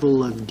that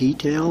level of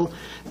detail,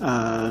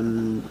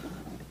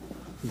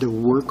 the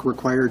work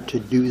required to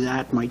do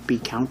that might be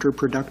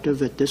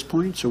counterproductive at this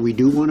point. So we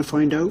do want to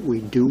find out. We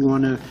do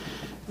want to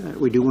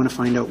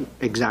find out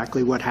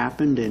exactly what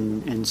happened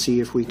and see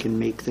if we can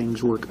make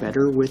things work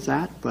better with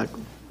that. But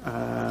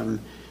our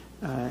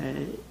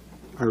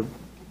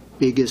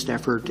biggest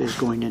effort is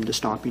going into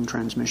stopping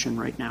transmission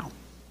right now.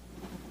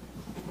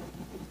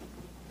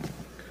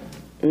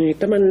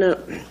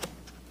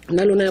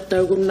 Nalo na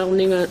tawag nang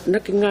ninga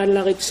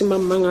nakingalakit si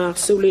mga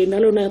suli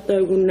nalo na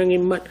tawag nang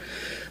imat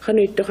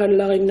kanito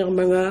kalaking ng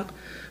mga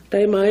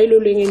tay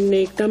mailulingin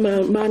ni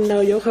tama manaw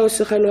yo haus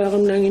sa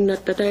kalwaram nangin na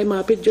tay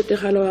mapidyo te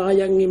kalwara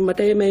yang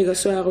matay may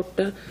gaswarot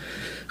ta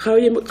How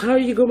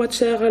gumat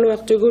siya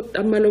kalwak tugut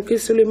ang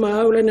malukis uli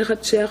maawla na kat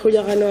siya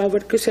kuya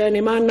kalwabat ko siya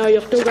ni manaw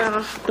yok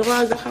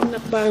tugaga kam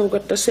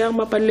nakpangugat ta siya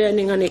mapalya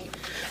ni nganik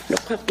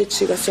nukakit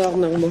siya kasawak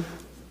nang mo.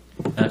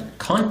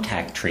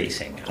 Contact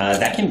tracing,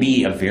 that can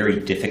be a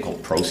very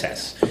difficult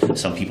process.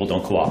 Some people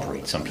don't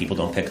cooperate, some people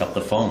don't pick up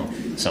the phone,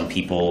 some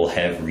people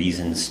have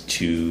reasons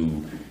to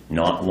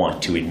not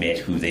want to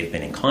admit who they've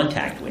been in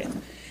contact with.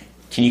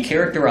 Can you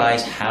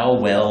characterize how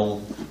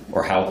well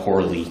or how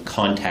poorly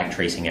contact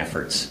tracing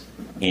efforts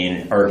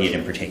in Arviat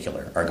in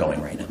particular are going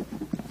right now?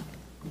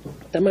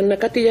 Taman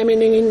nakatiya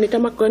miningin ni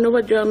tamak ko no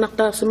wadyo ang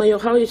nakta sa mayo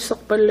how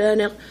isak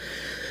palanek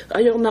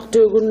ayong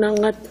naktugon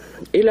nangat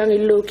ilang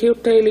ilo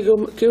cute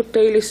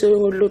taili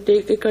sungul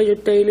lutik kayo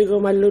taili go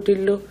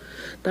malutilo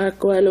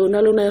takwalo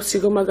nalo na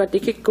sigo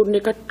magatikik kun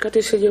nikat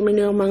kati sa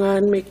yamin yung mga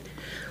anmik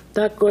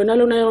takko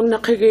nalo na yung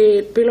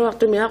nakikit pilo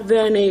akto mi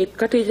akvianate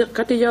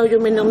kati yaw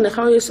yamin ang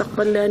nakaw isak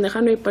palanek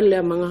ano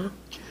ipalya mga.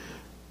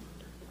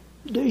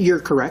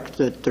 You're correct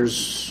that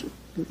there's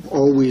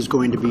always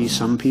going to be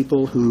some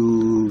people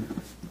who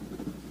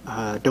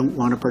don't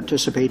want to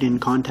participate in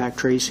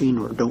contact tracing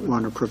or don't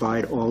want to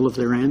provide all of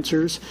their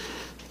answers.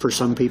 For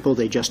some people,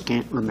 they just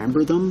can't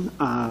remember them.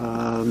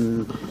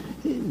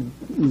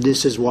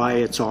 This is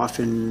why it's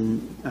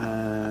often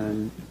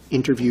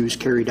interviews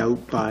carried out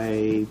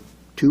by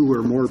 2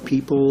 or more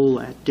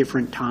people at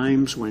different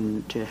times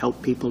to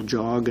help people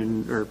jog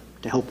or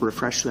to help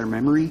refresh their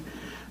memory.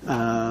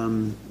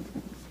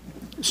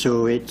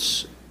 So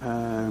it's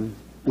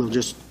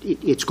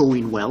it's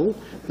going well.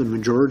 The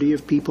majority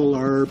of people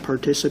are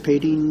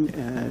participating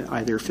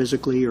either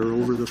physically or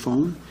over the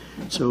phone.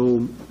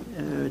 So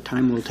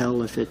time will tell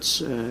if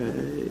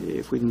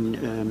we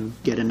can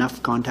get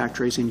enough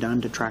contact tracing done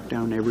to track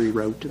down every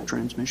route of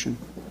transmission.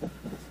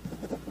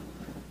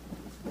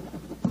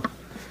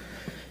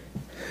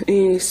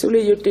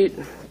 Suli yuti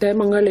tayo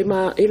mga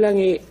lima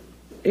ilangi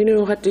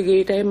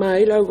inuhatigi tayo mga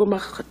ilaw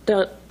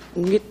gumakata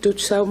ngitut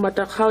sa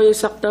matakaw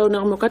saktaw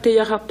ng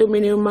makatiyakak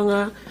tumini yung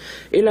mga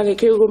ilang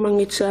ikiw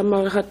gumangit sa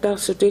mga katak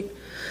sutik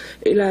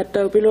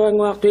ilataw piluang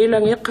waktu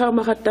ilang ikaw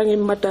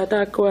makatangin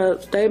matatakwa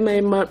tayo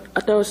may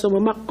ataw sa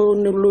mamakko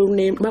nulong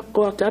ni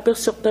makko tapos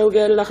saktaw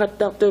gala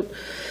katak tup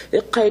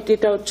ikay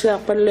titaw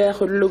tsak palya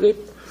lugit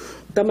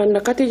taman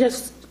na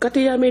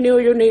katiya miniw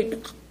yun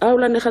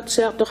awla na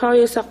katsak to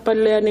kaya sak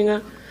palya ni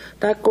nga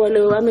takwa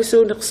lo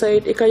amisunak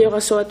sayit ikayo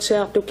kaswat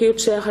sak to kiut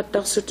sa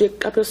katak sutik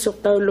tapos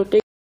saktaw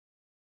lutik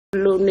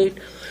lunit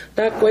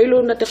takwai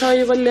na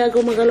takayo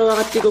valyago magalawa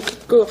katigo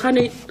ko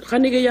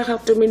kanigiya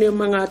hakto minyo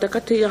mga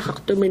takatiya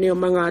hakto minyo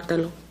mga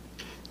talo.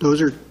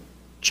 Those are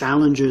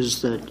challenges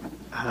that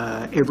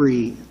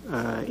every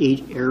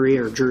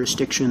area or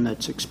jurisdiction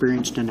that's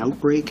experienced an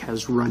outbreak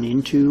has run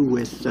into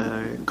with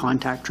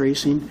contact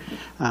tracing,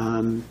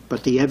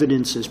 but the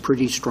evidence is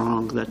pretty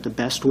strong that the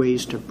best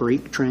ways to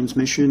break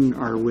transmission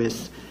are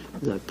with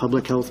the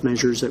public health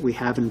measures that we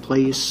have in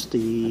place,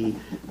 the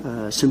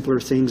simpler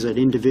things that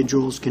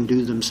individuals can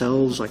do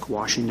themselves, like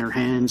washing their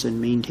hands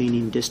and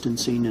maintaining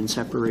distancing and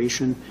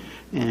separation,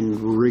 and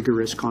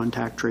rigorous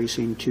contact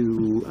tracing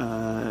to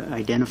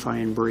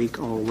identify and break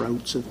all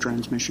routes of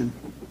transmission.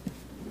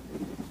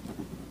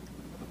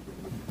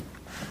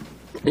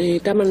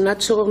 Taman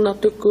natsok na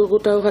tukuro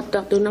tao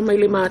katak na may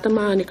lima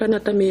tamani ka na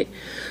tami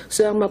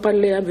sa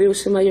mapalya view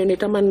si mayo ni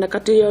taman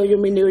nakatiyaw yung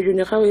miniw yun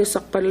ni kawis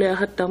sak palya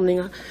hatam ni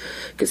nga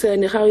kasi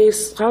ni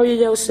kawis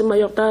yaw si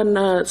mayo ta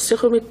na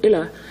sikumit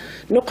ila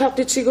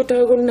nukaktit sigo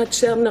tagon na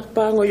siyang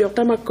nakpango yung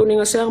tamak ko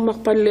ni nga siyang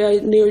makpalya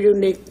niyo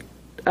yun ni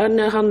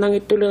anahan nang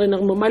ituloy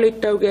ng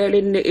mamalit tao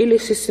galin ni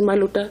ilisis si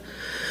maluta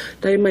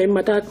tayo may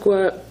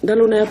matakwa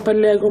dalo na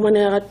palya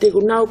gumanayakati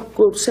gunaw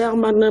ko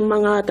siyang man ng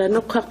mga ata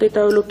nukakti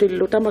tao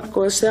lutilo tamak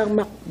ko siyang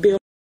makbiyo.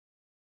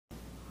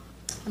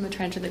 I'm a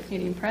transfer of the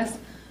Canadian Press.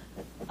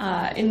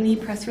 In the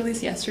press release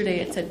yesterday,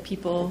 it said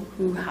people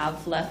who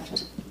have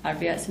left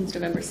Arviat since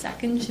November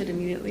 2nd should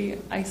immediately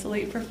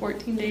isolate for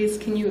 14 days.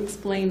 Can you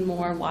explain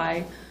more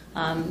why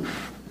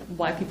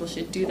people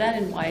should do that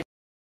and why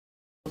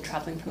people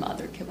traveling from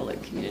other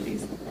Kivalliq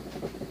communities?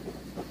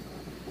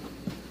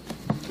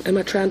 I'm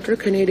a transfer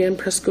Canadian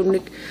Press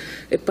Communic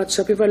ipat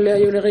sa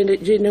pivalya yung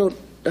gino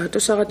to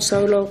sakat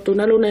sa ulaw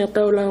tunalo na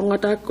yataw lang ng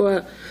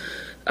atakwa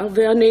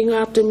Arviani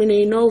nga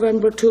tumini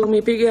November 2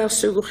 mi pigya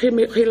sugo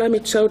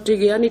hilamit sa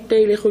utigi ani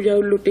taili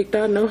kuyaw lutik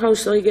ta no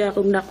house riga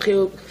kum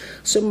nakyo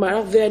suma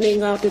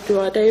Arviani nga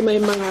tutua tay may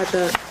mga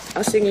ta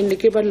asingin ni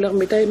Kivalliq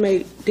mi tay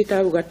may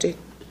titaw gati.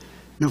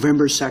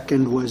 November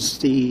 2nd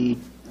was the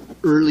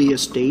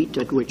earliest date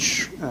at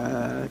which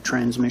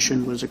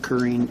transmission was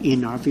occurring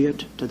in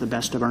Arviat, to the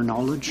best of our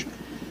knowledge.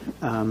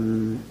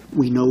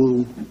 We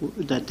know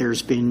that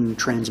there's been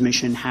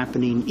transmission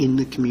happening in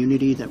the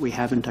community, that we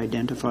haven't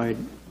identified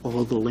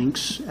all the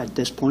links at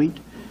this point.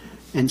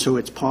 And so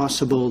it's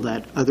possible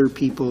that other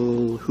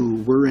people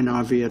who were in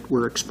Arviat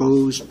were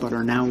exposed but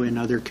are now in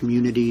other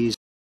communities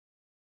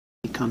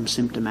become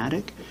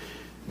symptomatic.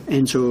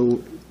 And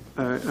so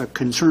a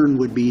concern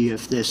would be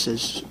if this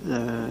is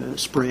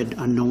spread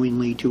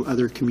unknowingly to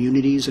other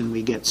communities and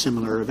we get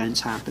similar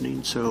events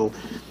happening. So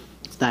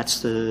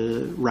that's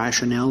the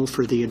rationale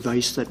for the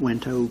advice that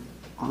went out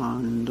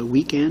on the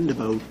weekend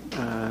about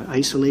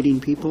isolating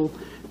people,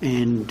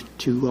 and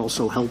to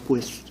also help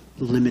with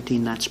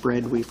limiting that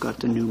spread, we've got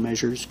the new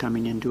measures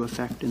coming into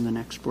effect in the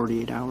next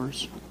 48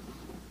 hours.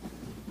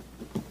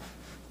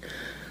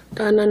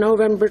 Tana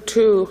November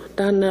 2,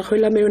 tana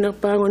hulamiunak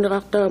pangon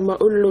rakta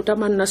maullu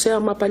taman na siya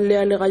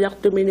mapalya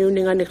kayak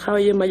tuminiuning ani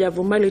kaya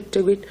mayavu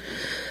malitugit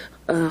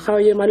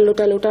kaya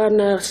maluta-luta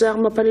na siya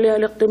mapalya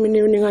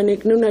tuminiuning ani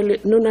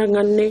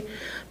nunangani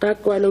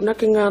takwalu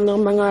nakingang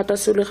ng mga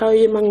tasuli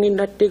kaya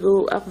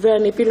manginatigo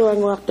akvani piluang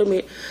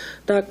waktumi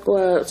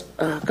takwa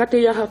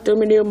katiyak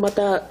tuminium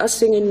mata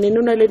asingin ni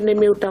nunalid ni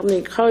miutak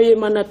ni kaya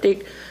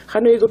manatik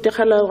kanoy guti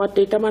kalaw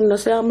kati taman na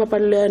siya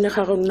mapalya na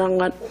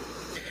kakunangat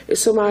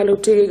isumalo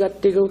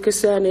tigigat tigo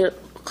kisani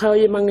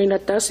kaya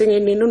manginata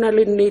singin ni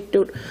nunalin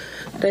nito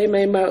tay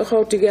may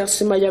makaw tigiyak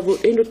si mayabu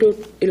inutut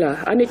ila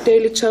ani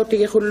tailit saw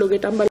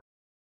tigihulugit ang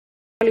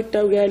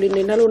balitaw galin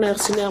ni nalunak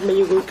sinak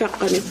mayugoy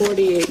kakani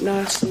 48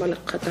 na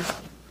sumalakata.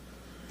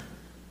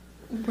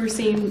 We're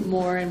seeing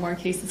more and more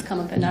cases come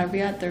up in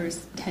Arviat. There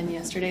was 10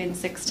 yesterday and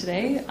 6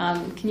 today.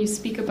 Can you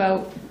speak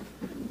about,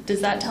 does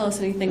that tell us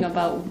anything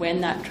about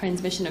when that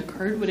transmission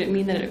occurred? Would it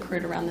mean that it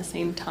occurred around the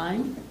same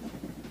time?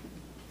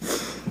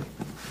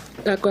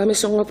 Ako kami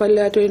song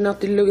mapalya ito yung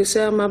natilugit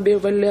sa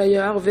mabiyawalya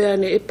yung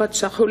akviyani ipat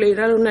sa huli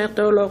nalo na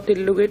ito log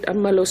tilugit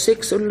ang malo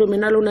 6 ulumi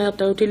nalo na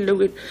ito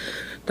tilugit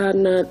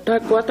tan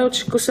takwa ito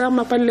kusa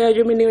mapalya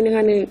yung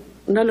miniuningan ni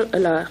nalo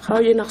ala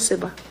kaya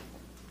naksiba.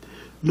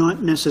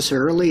 Not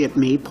necessarily. It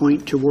may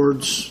point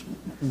towards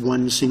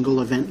one single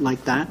event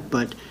like that,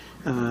 but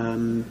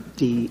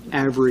the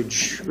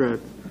average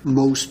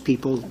most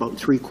people,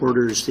 about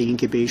 3/4, the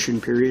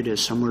incubation period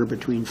is somewhere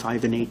between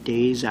 5 and 8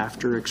 days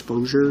after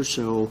exposure.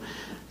 So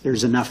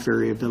there's enough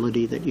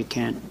variability that you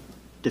can't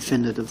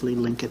definitively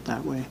link it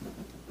that way.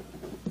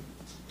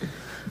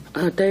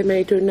 Tay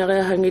may ito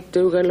nakahangit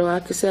ito galawa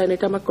kasi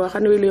nita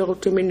makwakan wili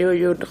ako timinyo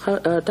yun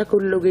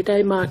takullugi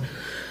tay ma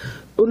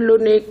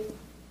unlunik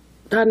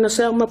tan na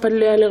siyang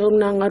mapalyalarong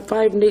nangat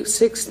 5,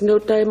 6 no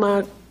tay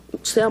ma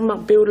siyang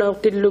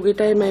magbiulaw tillugi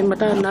tay may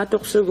mata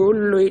natok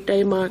sugulloy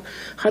tay ma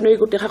kanoy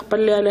ko tikak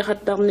palyale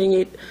katang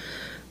ningit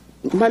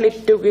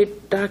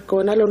malitugit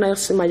tako nalo na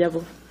si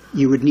mayavo.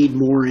 You would need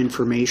more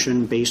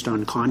information based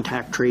on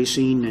contact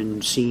tracing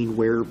and seeing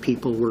where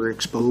people were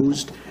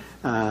exposed.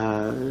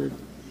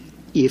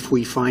 If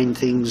we find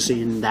things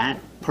in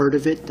that part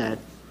of it that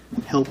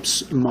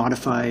helps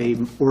modify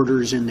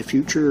orders in the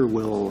future,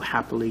 we'll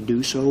happily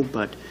do so.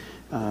 But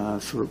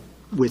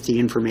with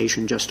the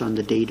information just on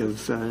the date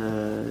of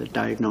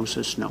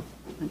diagnosis, no,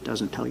 it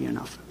doesn't tell you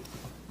enough.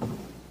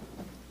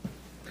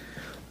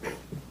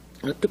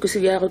 Ito kasi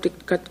ako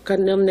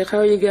kanam ne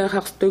kaya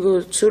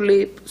haktugo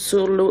sulip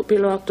sulu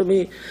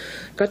pilawaktomi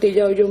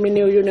katiyaw yung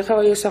miniw yun ne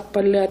kaya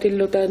sakpalya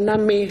tiluta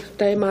nami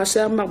tay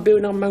masa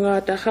magbiw ng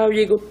mga ta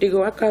kaya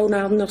gutigo akaw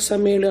na amnak sa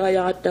mili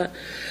kaya ata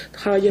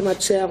kaya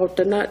matsa ako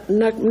ta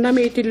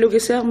nami tilugi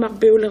sa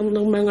magbiw lang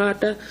ng mga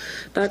ta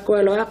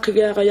takwalo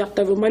akiya kaya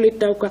ta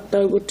bumalitaw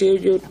kaktaw gutiyo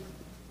yun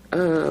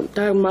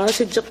ta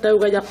masidyak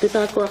taw kaya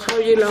ta ko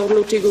kaya law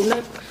lutigo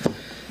na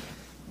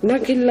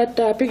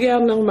nakilata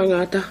pigyan ng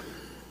mga ta.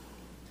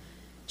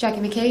 Jackie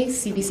McKay,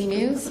 CBC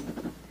News.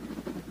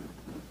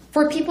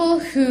 For people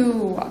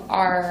who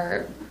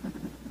are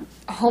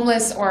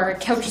homeless or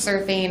couch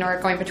surfing or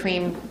going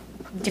between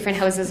different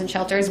houses and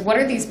shelters, what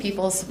are these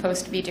people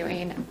supposed to be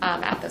doing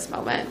at this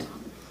moment?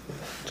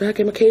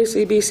 Jackie McKay,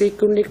 CBC,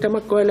 kunik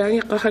tamak ko lang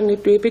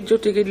ikahangit wipid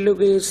jutigid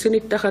lugi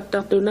sinita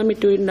katakto na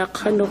mituin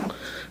nakhanok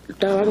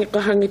tawang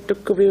ikahangit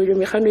tukkubiyo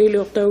yung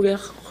ikhanilok tawag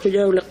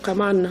kuyaw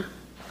kaman.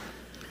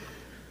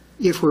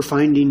 If we're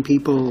finding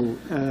people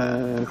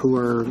who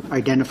are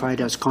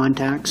identified as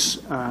contacts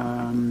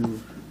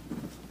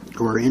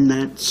who are in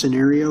that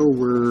scenario,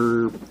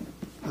 we're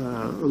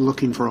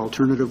looking for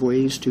alternative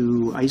ways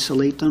to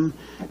isolate them,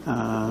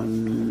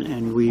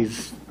 and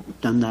we've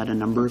done that a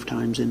number of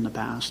times in the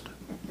past.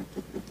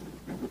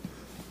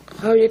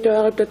 How you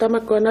talk to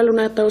Tamako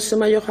Nalunata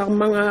Samayo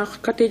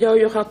mga katijaw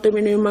yung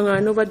haktumino yung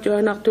mga ano ba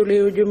dyan actually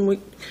yung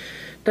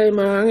tayo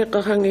mga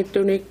kahangit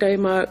tunik tayo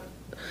mga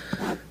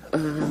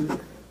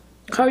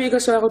kaya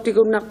ka sa ako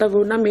tigom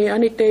naktago na may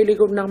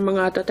anitailigom ng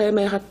mga tatay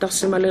may hatak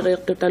si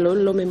malirik to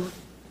talon lumimo.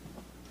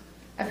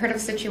 I've heard of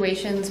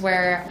situations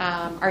where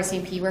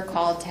RCMP were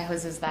called to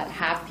houses that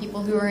have people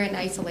who are in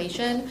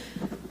isolation.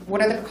 What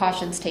are the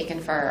precautions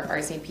taken for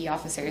RCMP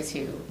officers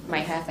who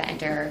might have to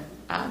enter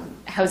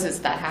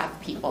houses that have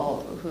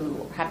people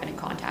who have been in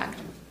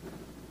contact?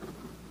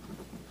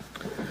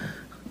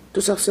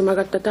 Tusak si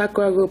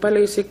magattatako ako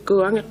palisik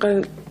ko ang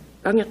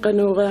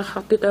kanura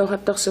hatitaw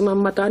hatak si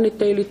mamata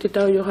anitailit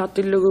itaw yung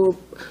hatilugo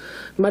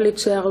malit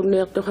sa akong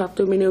niyakto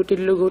hakto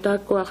minutilugo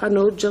tako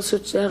akano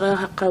jasut sa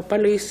hakaw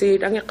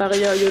palisid ang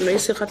ikarya yun ay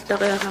sikat na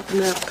kaya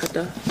hakna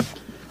kata.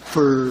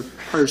 For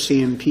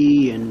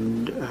RCMP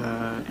and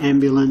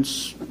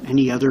ambulance,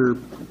 any other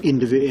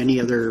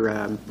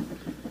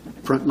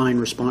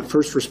frontline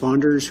first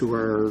responders who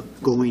are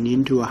going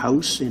into a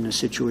house in a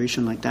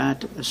situation like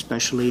that,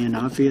 especially in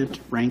Aviat,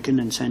 Rankin,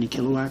 and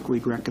Sanikiluaq,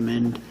 we'd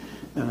recommend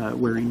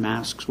wearing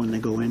masks when they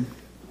go in.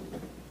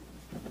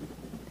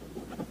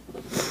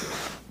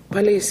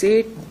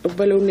 Palisit,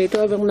 balon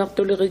nito abang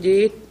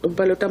naktuligit,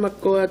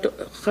 balutamak ko at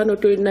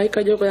kanutuin na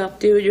ikayo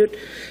reaktiyo yun,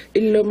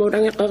 ilo mo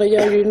nang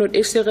ikakaya yun,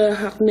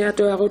 isirahak niya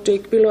to ako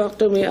take piluak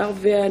to may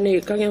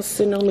arviani, kanyang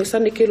sinang may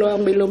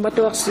Sanikiluaq milo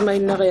matuak si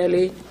may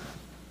nareali.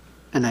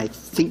 And I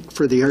think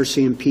for the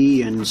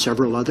RCMP and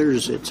several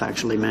others, it's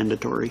actually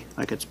mandatory,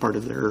 like it's part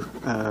of their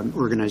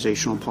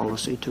organizational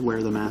policy to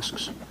wear the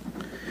masks.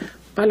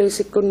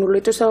 Palisik ko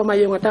nulito sa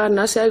mayong atan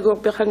na sa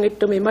igok pekangit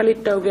to may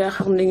malitaw gaya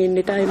kang ningin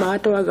ni tayo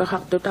maato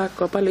agahak to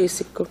tako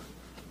palisik ko.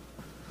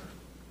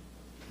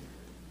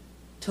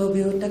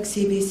 Tobi utak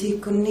CBC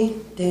kunni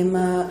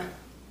tema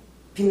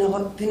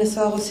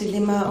pinaswa ko si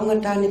lima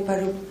ungatani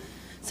paru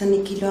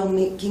Sanikiluaq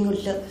mi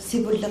kingulak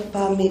sibulak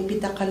pa mi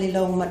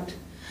pitakalilaw mat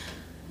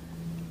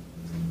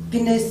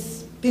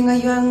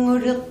pingayang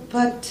ngurit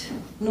pat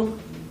no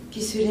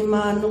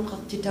kisurima no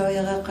kaktitaw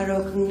yaga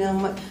karaw kang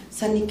na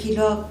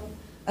Sanikiluaq.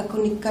 It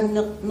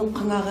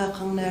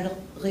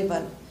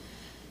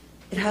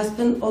has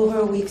been over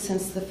a week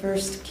since the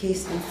first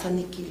case in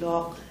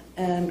Sanikiluaq,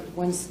 and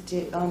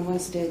on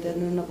Wednesday the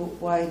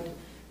Nunavut-wide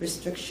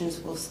restrictions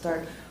will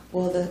start.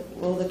 Will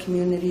the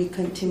community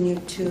continue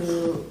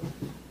to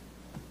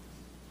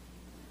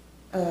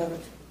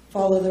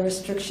follow the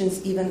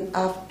restrictions even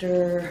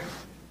after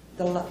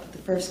the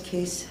first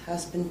case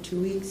has been 2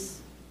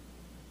 weeks?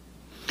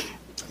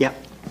 Yeah.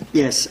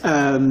 Yes.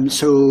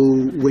 So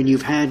when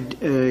you've had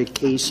a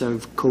case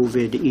of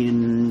COVID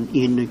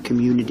in a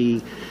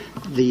community,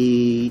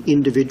 the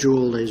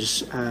individual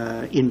is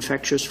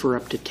infectious for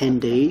up to 10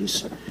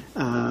 days,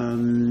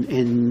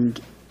 and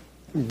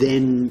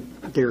then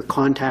their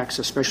contacts,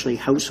 especially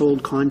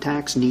household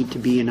contacts, need to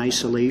be in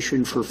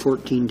isolation for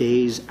 14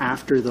 days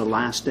after the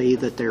last day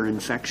that they're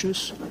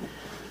infectious.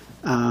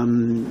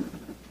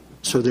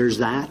 So there's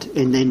that.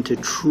 And then to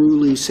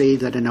truly say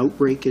that an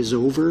outbreak is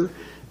over,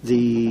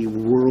 the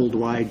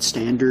worldwide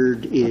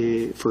standard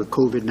for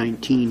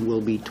COVID-19 will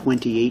be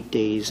 28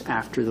 days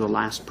after the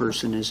last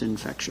person is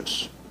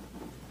infectious.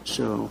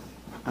 So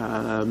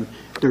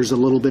there's a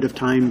little bit of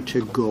time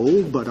to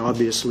go, but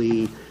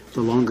obviously the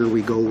longer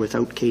we go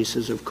without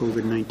cases of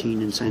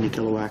COVID-19 in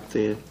Sanikiluaq,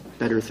 the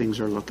better things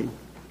are looking.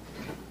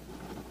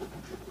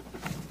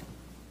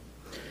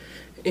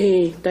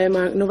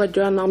 Tayo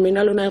nuvadjuan namin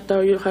alunay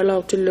tayo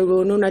halaw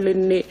tilugo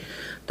nunalini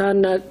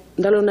tanag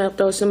dalunay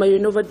tayo sa mayo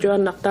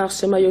nuvadjuan naktak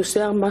sa mayo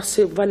siya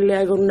masih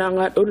valyagong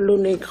nangat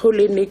ulunik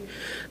hulinik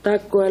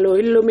takwalo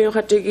ilumio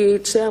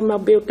katigit siya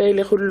mabiyo tayo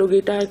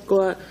hulugi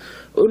takwa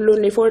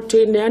uluni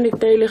 14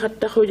 yanik tayo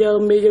hatta huyaw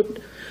mayo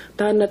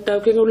tanat tayo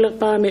kingulang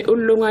pami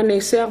ulungan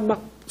ni siya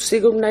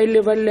sigum na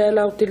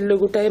ilivalyalaw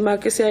tilugo tayo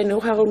makisya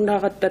ino hakong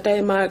nakatta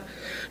tayo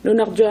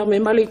Nunakjuang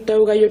may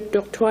malitaw gayot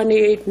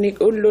 28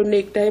 nik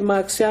ulunik tayo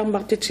magsiyang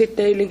maktitsit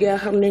tayo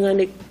ligaham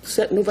ninganik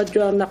sa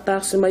nuvadjuang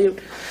naktak sa mayot.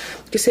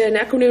 Kasi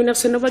ako niyunak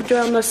sa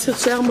nuvadjuang na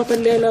siyang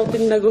mapalelaw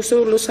tin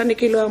nagusulo sa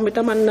Sanikiluaq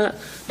mitaman na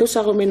dosa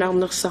kuminang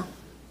naksa.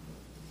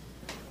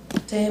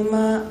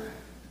 Tema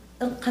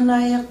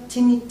kanayak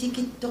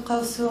tinitikit to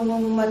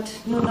kausungong mat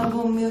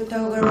nunabumyo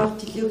tayo garak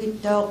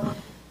tilugit tayo.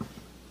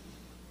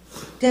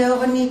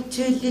 Tayo kanit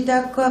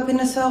lidak ko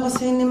pinaswa ko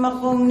sa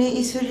inimakong ni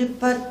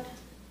isuripat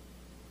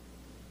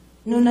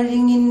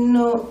Nunaringin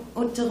no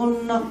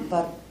utirun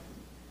nakpat.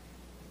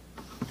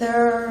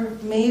 There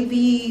may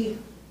be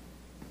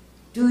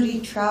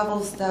duty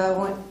travels that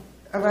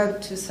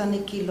arrived to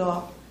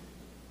Sanikiluaq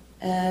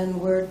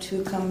and were to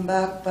come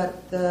back,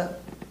 but the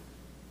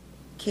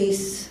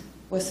case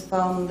was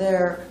found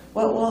there.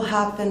 What will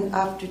happen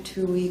after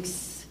 2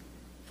 weeks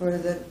for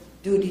the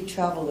duty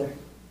traveler?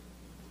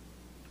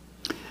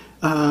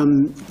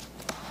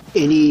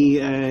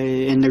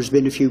 And there's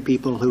been a few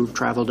people who've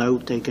traveled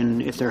out. They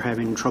can, if they're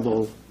having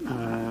trouble,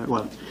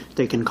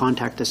 they can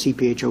contact the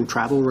CPHO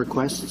travel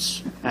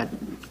requests at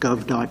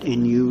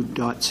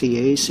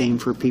gov.nu.ca. Same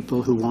for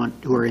people who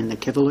are in the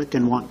Kivalliq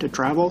and want to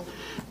travel.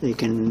 They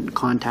can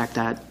contact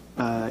that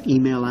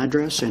email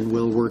address, and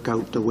we'll work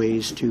out the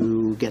ways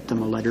to get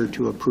them a letter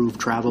to approve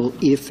travel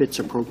if it's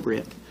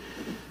appropriate.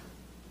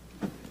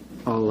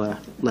 I'll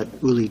let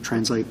Uli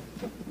translate.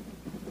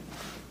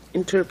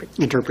 Interpret,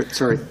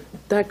 sorry.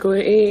 Tako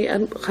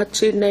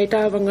hatsin na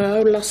itawang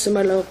awla sa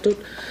malawtut.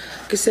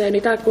 Kasi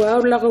nitako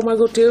awla ko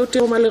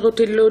magutiuti o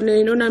malagutilo na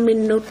ino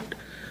namin not.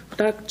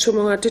 Tak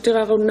mga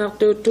titira ko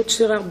naktutut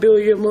sirak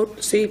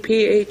biyumot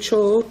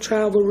CPHO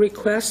travel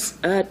requests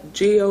at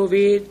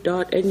gov.nu.ca.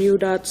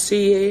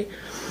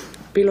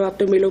 Pilo at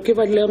tumilo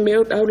kivalliq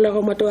miut awla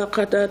ko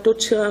matuakata tut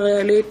sirak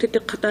reali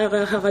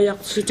titikatara hakayak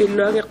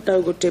sitilo ang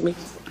yaktawgutimi.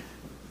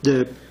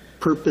 The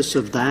purpose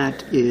of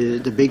that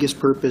is, the biggest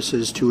purpose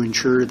is to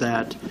ensure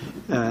that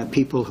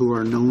people who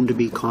are known to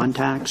be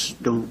contacts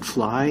don't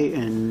fly,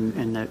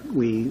 and that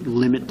we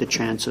limit the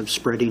chance of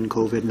spreading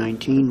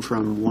COVID-19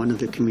 from one of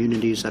the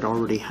communities that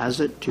already has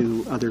it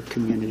to other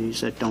communities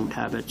that don't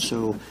have it.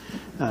 So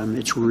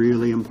it's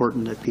really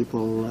important that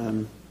people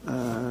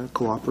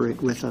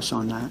cooperate with us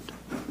on that.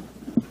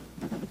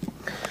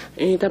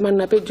 Taman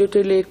na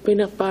pidjutilek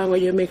pinakpango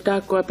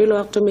yumiktakwa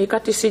piluak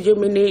tumikati si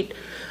juminit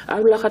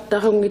awlakat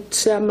tahongit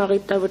siya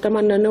makita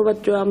taman na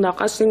nuwat juam na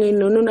kasingin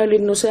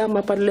nunalin no siya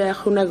mapadle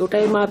ako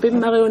nagutay mapim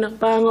mariunak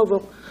pango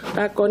bok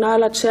tako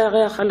nalat siya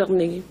kaya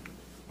kalakningin.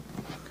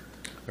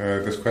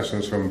 This question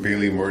is from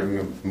Bailey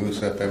Morton of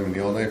Moose FM in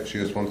Yellowknife. She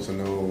just wants to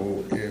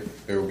know if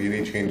there will be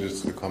any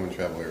changes to the common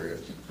travel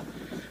areas.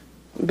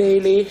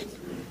 Bailey,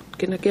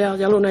 kinakaya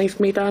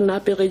Yellowknife mita na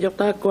piriyok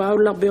tako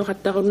awlak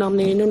biyokat tako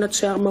namningin at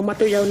siya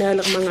mamatuyaw na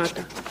alak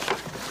mangata.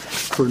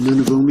 For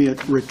Nunavut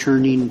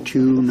returning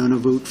to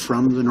Nunavut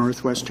from the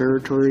Northwest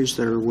Territories,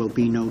 there will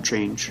be no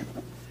change.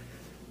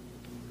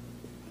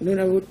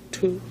 Nunavut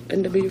to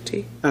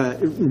NWT?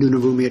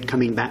 Nunavut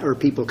coming back, or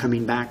people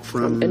coming back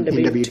from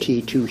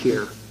NWT to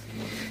here.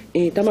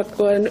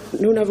 Tamakko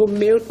Nunavut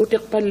miut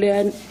utik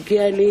palian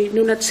giali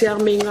nunat siyang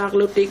may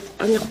ngaklutik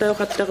ang yaktaw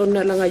katakon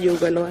na lang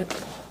ayugalawat.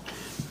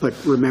 But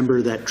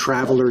remember that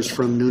travelers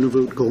from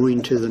Nunavut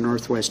going to the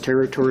Northwest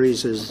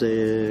Territories is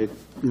the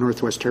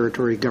Northwest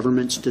Territory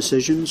government's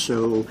decision,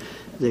 so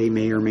they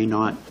may or may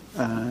not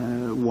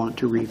want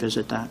to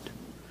revisit that.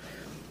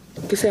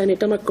 Kasi ni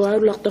tamakko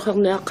awlak to kang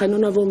na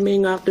Nunavut may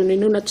ngakto ni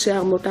nunat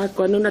siyang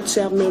mutakko nunat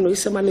siyang munu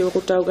isa maliw ko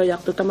taw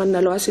gayak to taman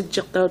nalo asid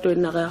chak taw to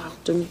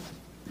nakakakto ni.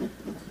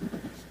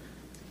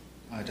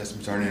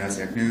 Justin Patterson,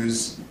 Sanikiluaq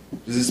News.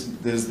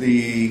 Does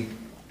the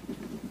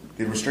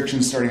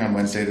restrictions starting on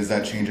Wednesday, does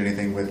that change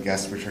anything with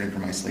guests returning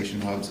from isolation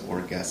hubs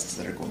or guests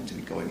that are going to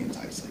be going into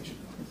isolation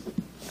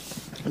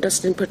hubs?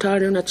 Justin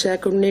Patterson at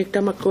siya kumnik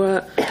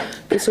tamakko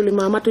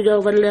isulimama to jaw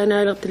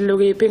valena ilak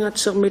tilugi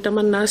pingat sa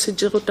mitaman na si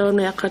jiko taw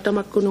na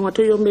yakatamakko nung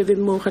ato yung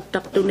mivim mo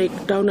katak tunik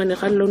taw na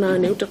nikalo na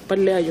ni utak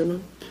palya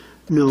yun.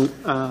 No,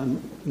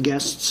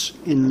 guests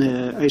in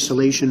the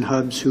isolation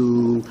hubs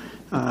who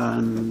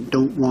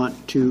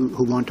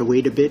who want to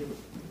wait a bit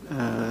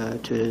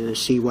to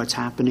see what's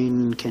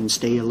happening can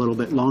stay a little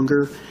bit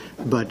longer,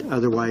 but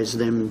otherwise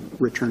them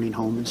returning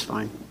home is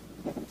fine.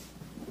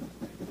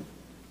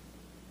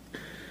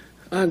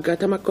 Aga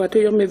tamakko ato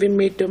yung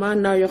mivimito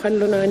man na yung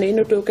kanlo na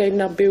inuto kay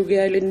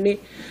nabiugyalin ni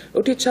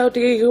utit sa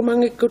uti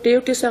gumangikuti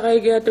uti sa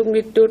kay gatong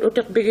nitut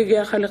utak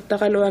bigigya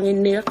kalakta kaluangin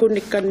ni ako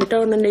nikan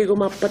nitaw na ni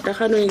gumapata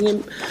kano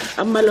yung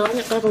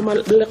amalawang ako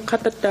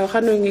malakatataw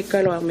kano yung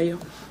ikaluang mayo.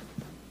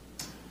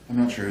 I'm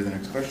not sure who the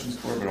next question is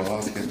for, but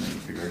I'll ask it and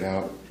figure it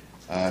out.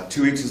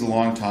 2 weeks is a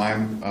long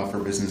time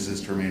for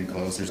businesses to remain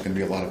closed. There's going to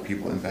be a lot of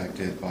people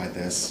impacted by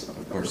this.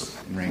 Of course,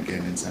 in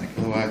Rankin and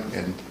Sanikiluaq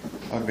and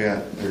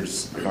Ogviat,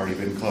 they've already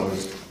been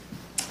closed.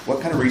 What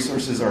kind of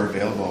resources are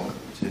available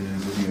to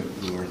Nunavut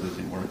who are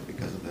losing work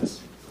because of this?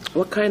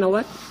 What kind of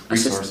what?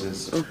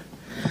 Resources.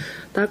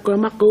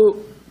 Tako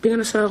mako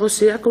pinganasa ko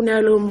siya ako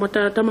nialo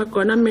matatamak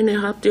ko namin ni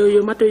haptiyo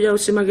yung matuyaw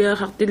si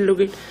magyakak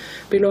tilugin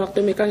pilo akto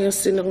mi kang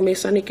yasin ng may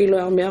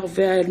Sanikiluaq may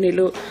akvea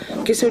nilo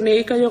kiso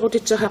ni ikayo ko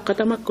titsa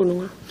katamak ko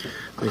nunga.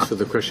 Thanks for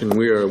the question.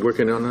 We are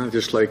working on that,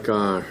 just like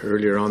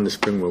earlier on this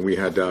spring when we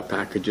had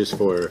packages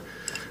for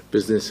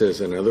businesses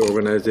and other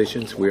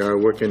organizations. We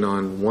are working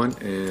on one,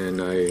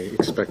 and I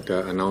expect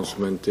an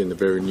announcement in the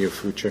very near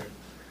future.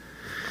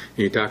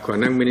 Itako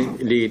nang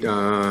lead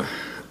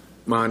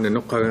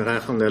maananok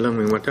kakang dalang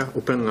ng mata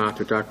upang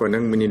tutako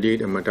nang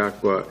minilid ang mata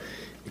ko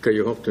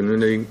ikayo hok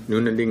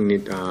nunaling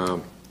nit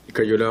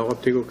ikayo la ko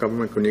tigo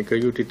kaman kun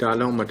ikayo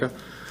titalang mata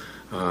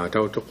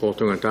tao to ko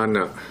to ngata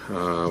na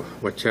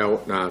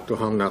watchao na to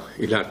hang na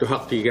ila to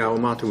hak tiga o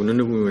mata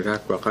nunung mata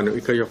ko kanu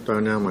ikayo to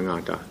na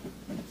mangata.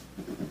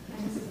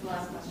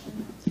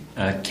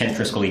 Ken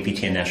Driscoll,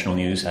 APTN National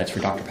News. That's for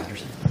Dr.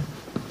 Patterson.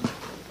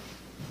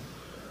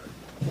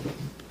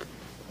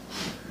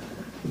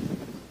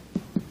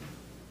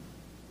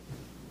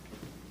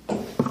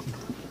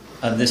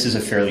 This is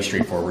a fairly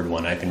straightforward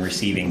one. I've been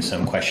receiving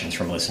some questions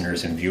from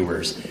listeners and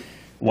viewers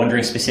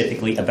wondering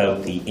specifically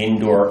about the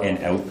indoor and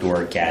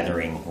outdoor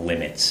gathering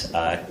limits.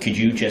 Could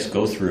you just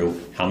go through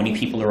how many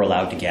people are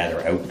allowed to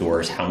gather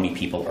outdoors, how many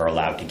people are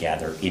allowed to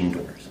gather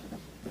indoors?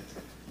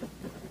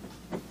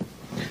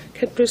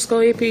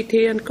 Ketrusko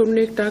APT and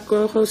connecta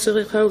ko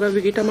siri kauga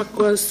vigita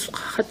makwas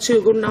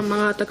hatsugun na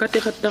mga takati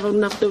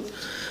nakto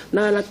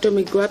na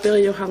latumigwa pero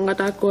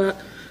hangata ko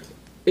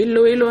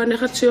Ilo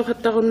ane katsyo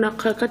katakon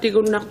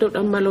nakakatigon naktot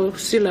amalo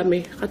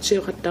silami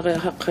katsyo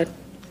hakat.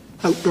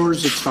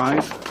 Outdoors it's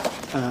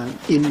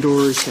 5.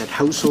 Indoors at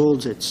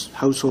households it's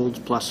households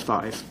plus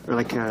 5, or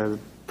like a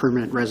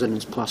permanent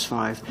residence plus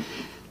 5.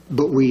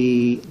 But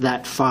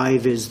that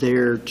 5 is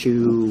there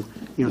to,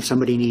 if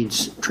somebody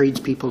needs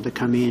tradespeople to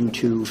come in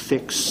to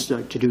fix,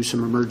 to do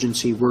some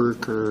emergency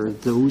work or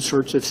those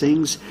sorts of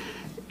things.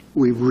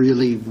 We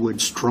really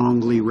would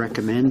strongly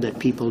recommend that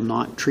people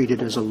not treat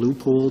it as a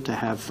loophole to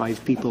have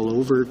 5 people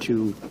over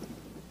to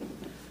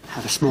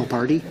have a small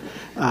party.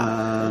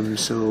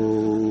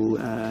 So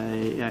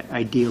to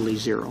ideally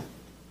zero.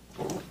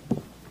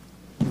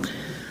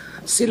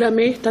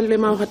 Silami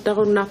talima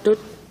hatakon natut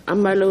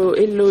amalo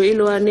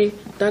illu ani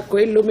takko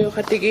illu me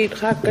khatigi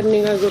khakkan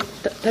ninga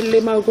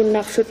talima gun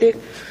naksutik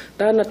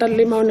tana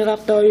talima ni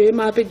rakto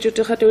ma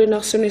pidjuti khatwi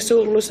naksuni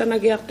sulu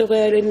sanagiakto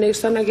garin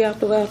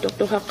sanagiakto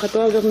to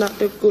hakkato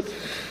gernakut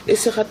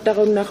isi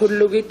hatakon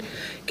nakhulugit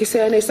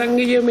kisane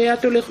sangi me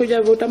atule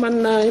khujabu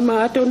tamanna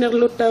ma atu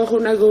nerlutta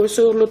khunago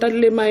sulu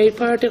talima I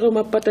party ko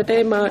mapata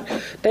tema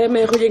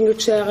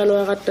khujingut sa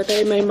galo gatta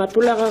tema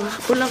matulaga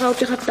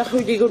uti khatta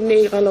khujigun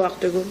ni galo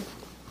aktugun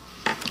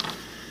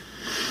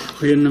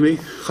Kuyanami,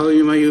 how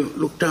you may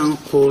look down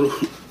call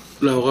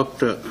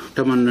Laurapta,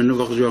 Taman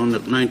Nuvak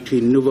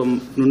 19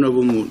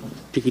 Nunavumu,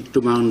 ticket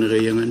to Mount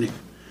Rayangani.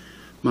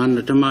 Man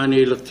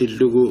Tamani elected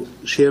Lugu,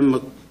 Siam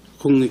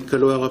Kungi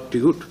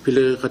Kaluaraptigut,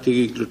 Pile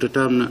Katigi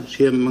Glutatamna,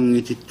 Siam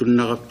Mangit to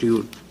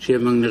Naraptigut,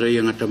 Siam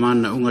Rayanga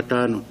Tamana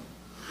Ungatano.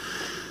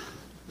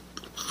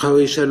 How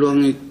is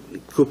Alwangi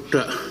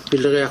Kupta,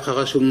 Pilrea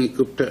Karasungi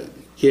Kupta,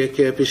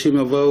 Kia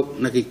Pisima Vau,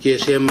 Naki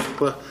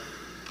Siampa.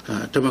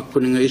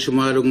 Tamakkuninga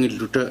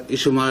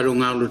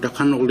isumarung aluta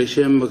kanok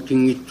lesem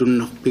magtingitun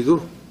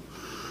nakpigo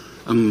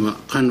am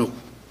kanok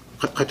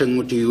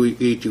katanguti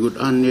itigut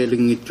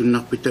anelingitun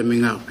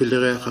nakpitaminga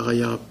pilere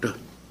kakayapta.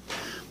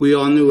 We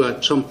all knew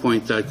at some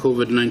point that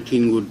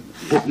COVID-19 would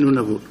hit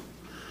Nunavut.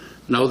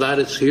 Now that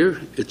it's here,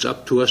 it's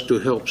up to us to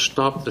help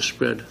stop the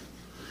spread.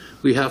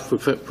 We have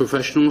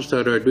professionals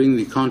that are doing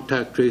the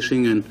contact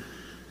tracing and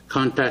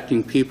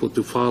contacting people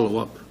to follow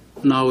up.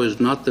 Now is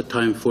not the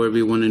time for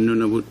everyone in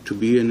Nunavut to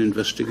be an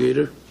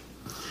investigator.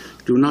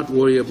 Do not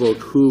worry about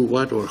who,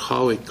 what, or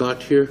how it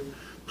got here.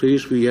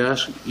 Please, we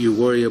ask you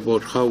worry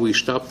about how we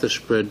stop the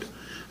spread,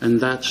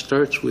 and that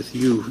starts with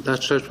you.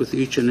 That starts with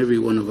each and every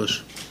one of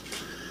us.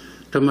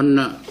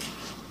 Tamanna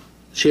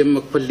siya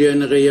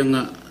magpalyan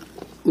nga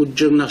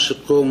ujjang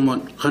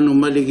nasakong kanu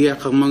maligya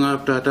kang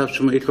mga tatap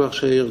sa maitwak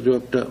sa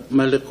irdwapta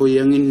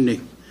malakuyangin ni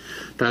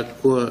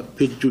takwa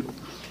pidjut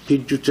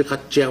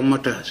katya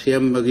mata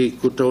siya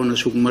magikutaw na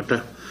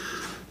sugmata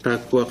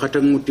takwa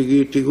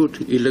katangutigi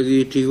tigut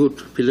ilagi tigut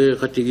pila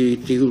katigi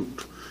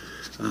tigut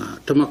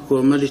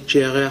tamakwa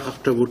malitya kaya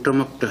kaktabu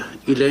tamakta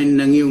ilain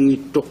nangyong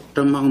itok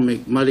tamang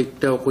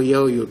maliktaw ko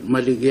yawyot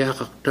maligya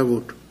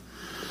kaktabut.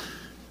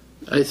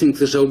 I think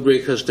this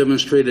outbreak has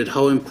demonstrated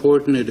how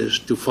important it is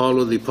to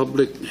follow the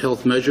public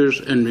health measures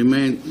and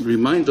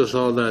remind us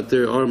all that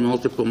there are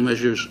multiple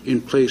measures in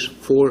place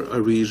for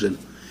a reason.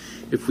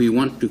 If we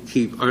want to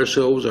keep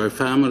ourselves, our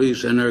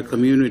families, and our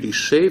communities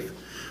safe,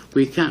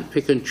 we can't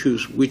pick and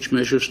choose which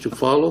measures to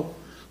follow.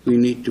 We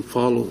need to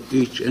follow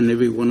each and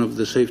every one of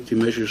the safety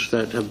measures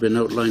that have been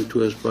outlined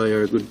to us by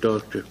our good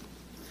doctor.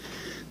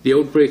 The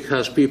outbreak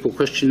has people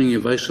questioning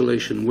if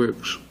isolation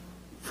works.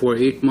 For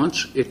 8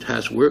 months, it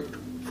has worked.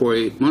 For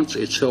 8 months,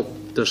 it's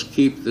helped us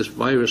keep this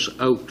virus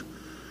out.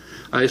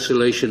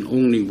 Isolation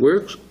only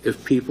works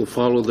if people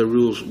follow the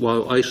rules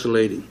while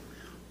isolating.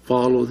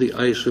 Follow the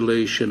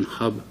isolation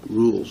hub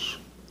rules.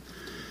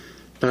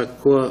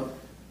 Takwa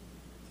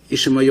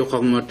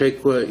isimayokang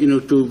matekwa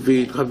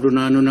inutubi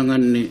kabrunano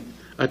nangani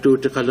atu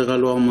te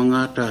kalagalo ang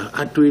mga ta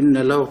atuin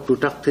nalaw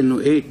tutakten no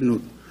 8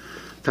 no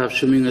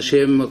tapsuminga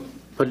sema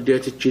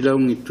padyati chilaw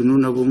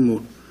ngitununa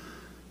bumut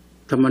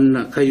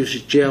taman kayo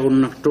si Chiao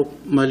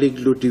naktok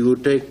maliglo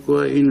tigutay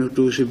kwa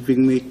inutu si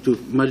bingmitu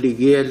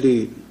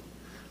maligyali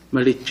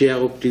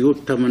malitchiao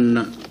tigut taman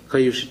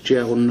kayo si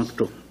Chiao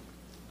naktok.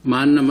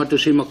 Mana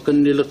matusi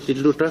makan nilak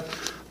tiluta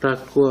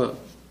takwa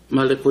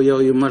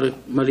malikoyaw yung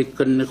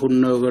malikan na kun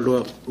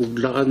nagalwa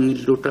uglakang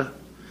niluta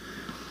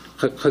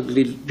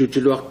kagli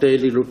jutiluak tayo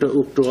liluta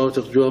ukto aw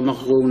takjwa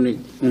makakunig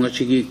unga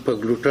sige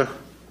pagluta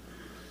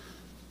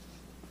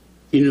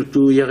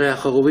inutu yaka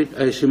kakawit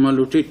ay si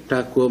malutit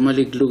takwa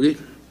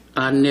maliglugit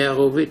ane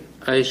akawit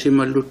ay si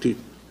malutit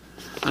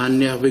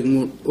ane akawit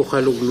mo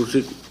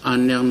ukaluglutit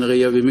ane ang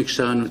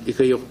nakayabimiksanot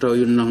ikayok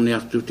tayo yun nang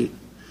niaktutit.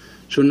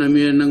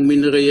 Sunami ng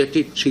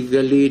minerayatit,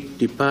 sigalit,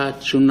 tipat,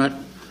 sunat,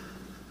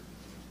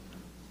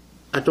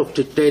 atok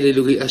titeli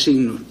lugi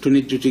asing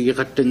tunit tutigi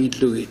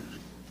katangit lugi.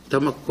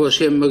 Tamak ko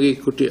siya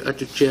magikuti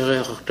atut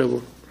siya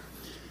kaktabo.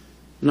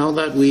 Now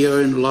that we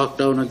are in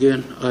lockdown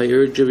again, I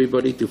urge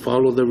everybody to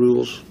follow the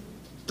rules.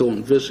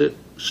 Don't visit,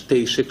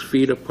 stay 6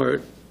 feet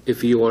apart.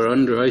 If you are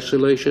under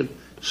isolation,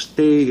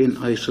 stay in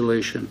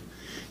isolation.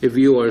 If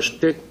you are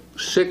sick.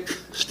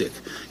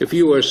 If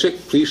you are sick,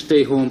 please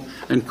stay home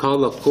and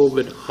call the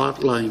COVID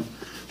hotline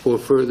for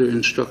further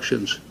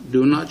instructions.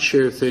 Do not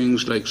share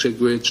things like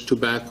cigarettes,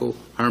 tobacco,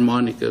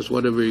 harmonicas,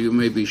 whatever you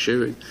may be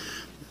sharing.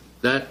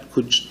 That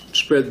could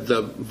spread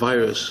the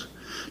virus.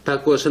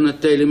 Takwa sa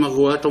nateli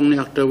makuatong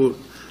niaktabut.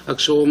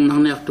 Aksong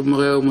nang niaktab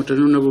makayaw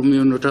matanong na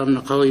bumiyon tam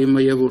na kaway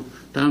mayabut.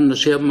 Tam na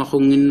siya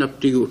makungin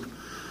naptigut.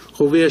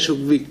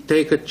 Kuwesog big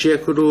take a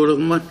check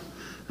ururang mat.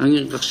 Ang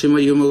yung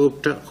kaksimayo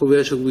magupta,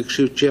 kuwesog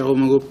biksu siya ako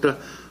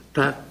magupta,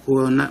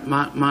 takwa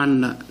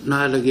man na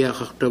nalagya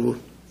kaktabot.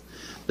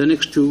 The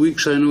next 2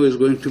 weeks I know is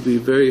going to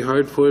be very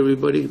hard for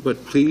everybody, but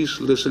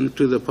please listen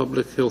to the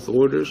public health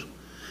orders.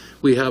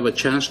 we have a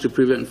chance to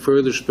prevent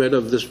further spread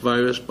of this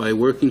virus by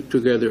working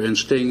together and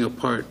staying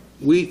apart.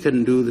 We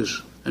can do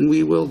this, and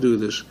we will do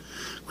this.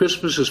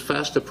 Christmas is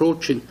fast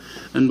approaching,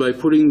 and by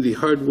putting the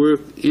hard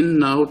work in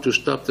now to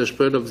stop the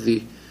spread of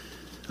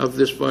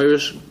this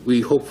virus,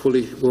 we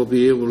hopefully will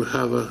be able to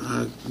have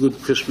a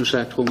good Christmas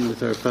at home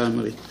with our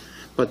family.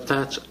 But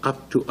that's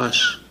up to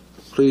us.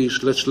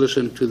 Please, let's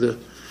listen to the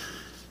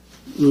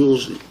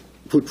rules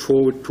put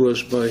forward to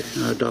us by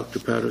Dr.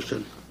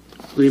 Patterson.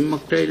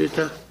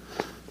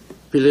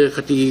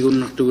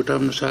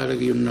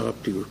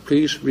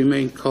 Please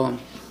remain calm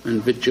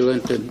and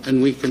vigilant,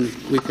 and we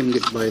can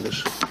get by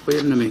this.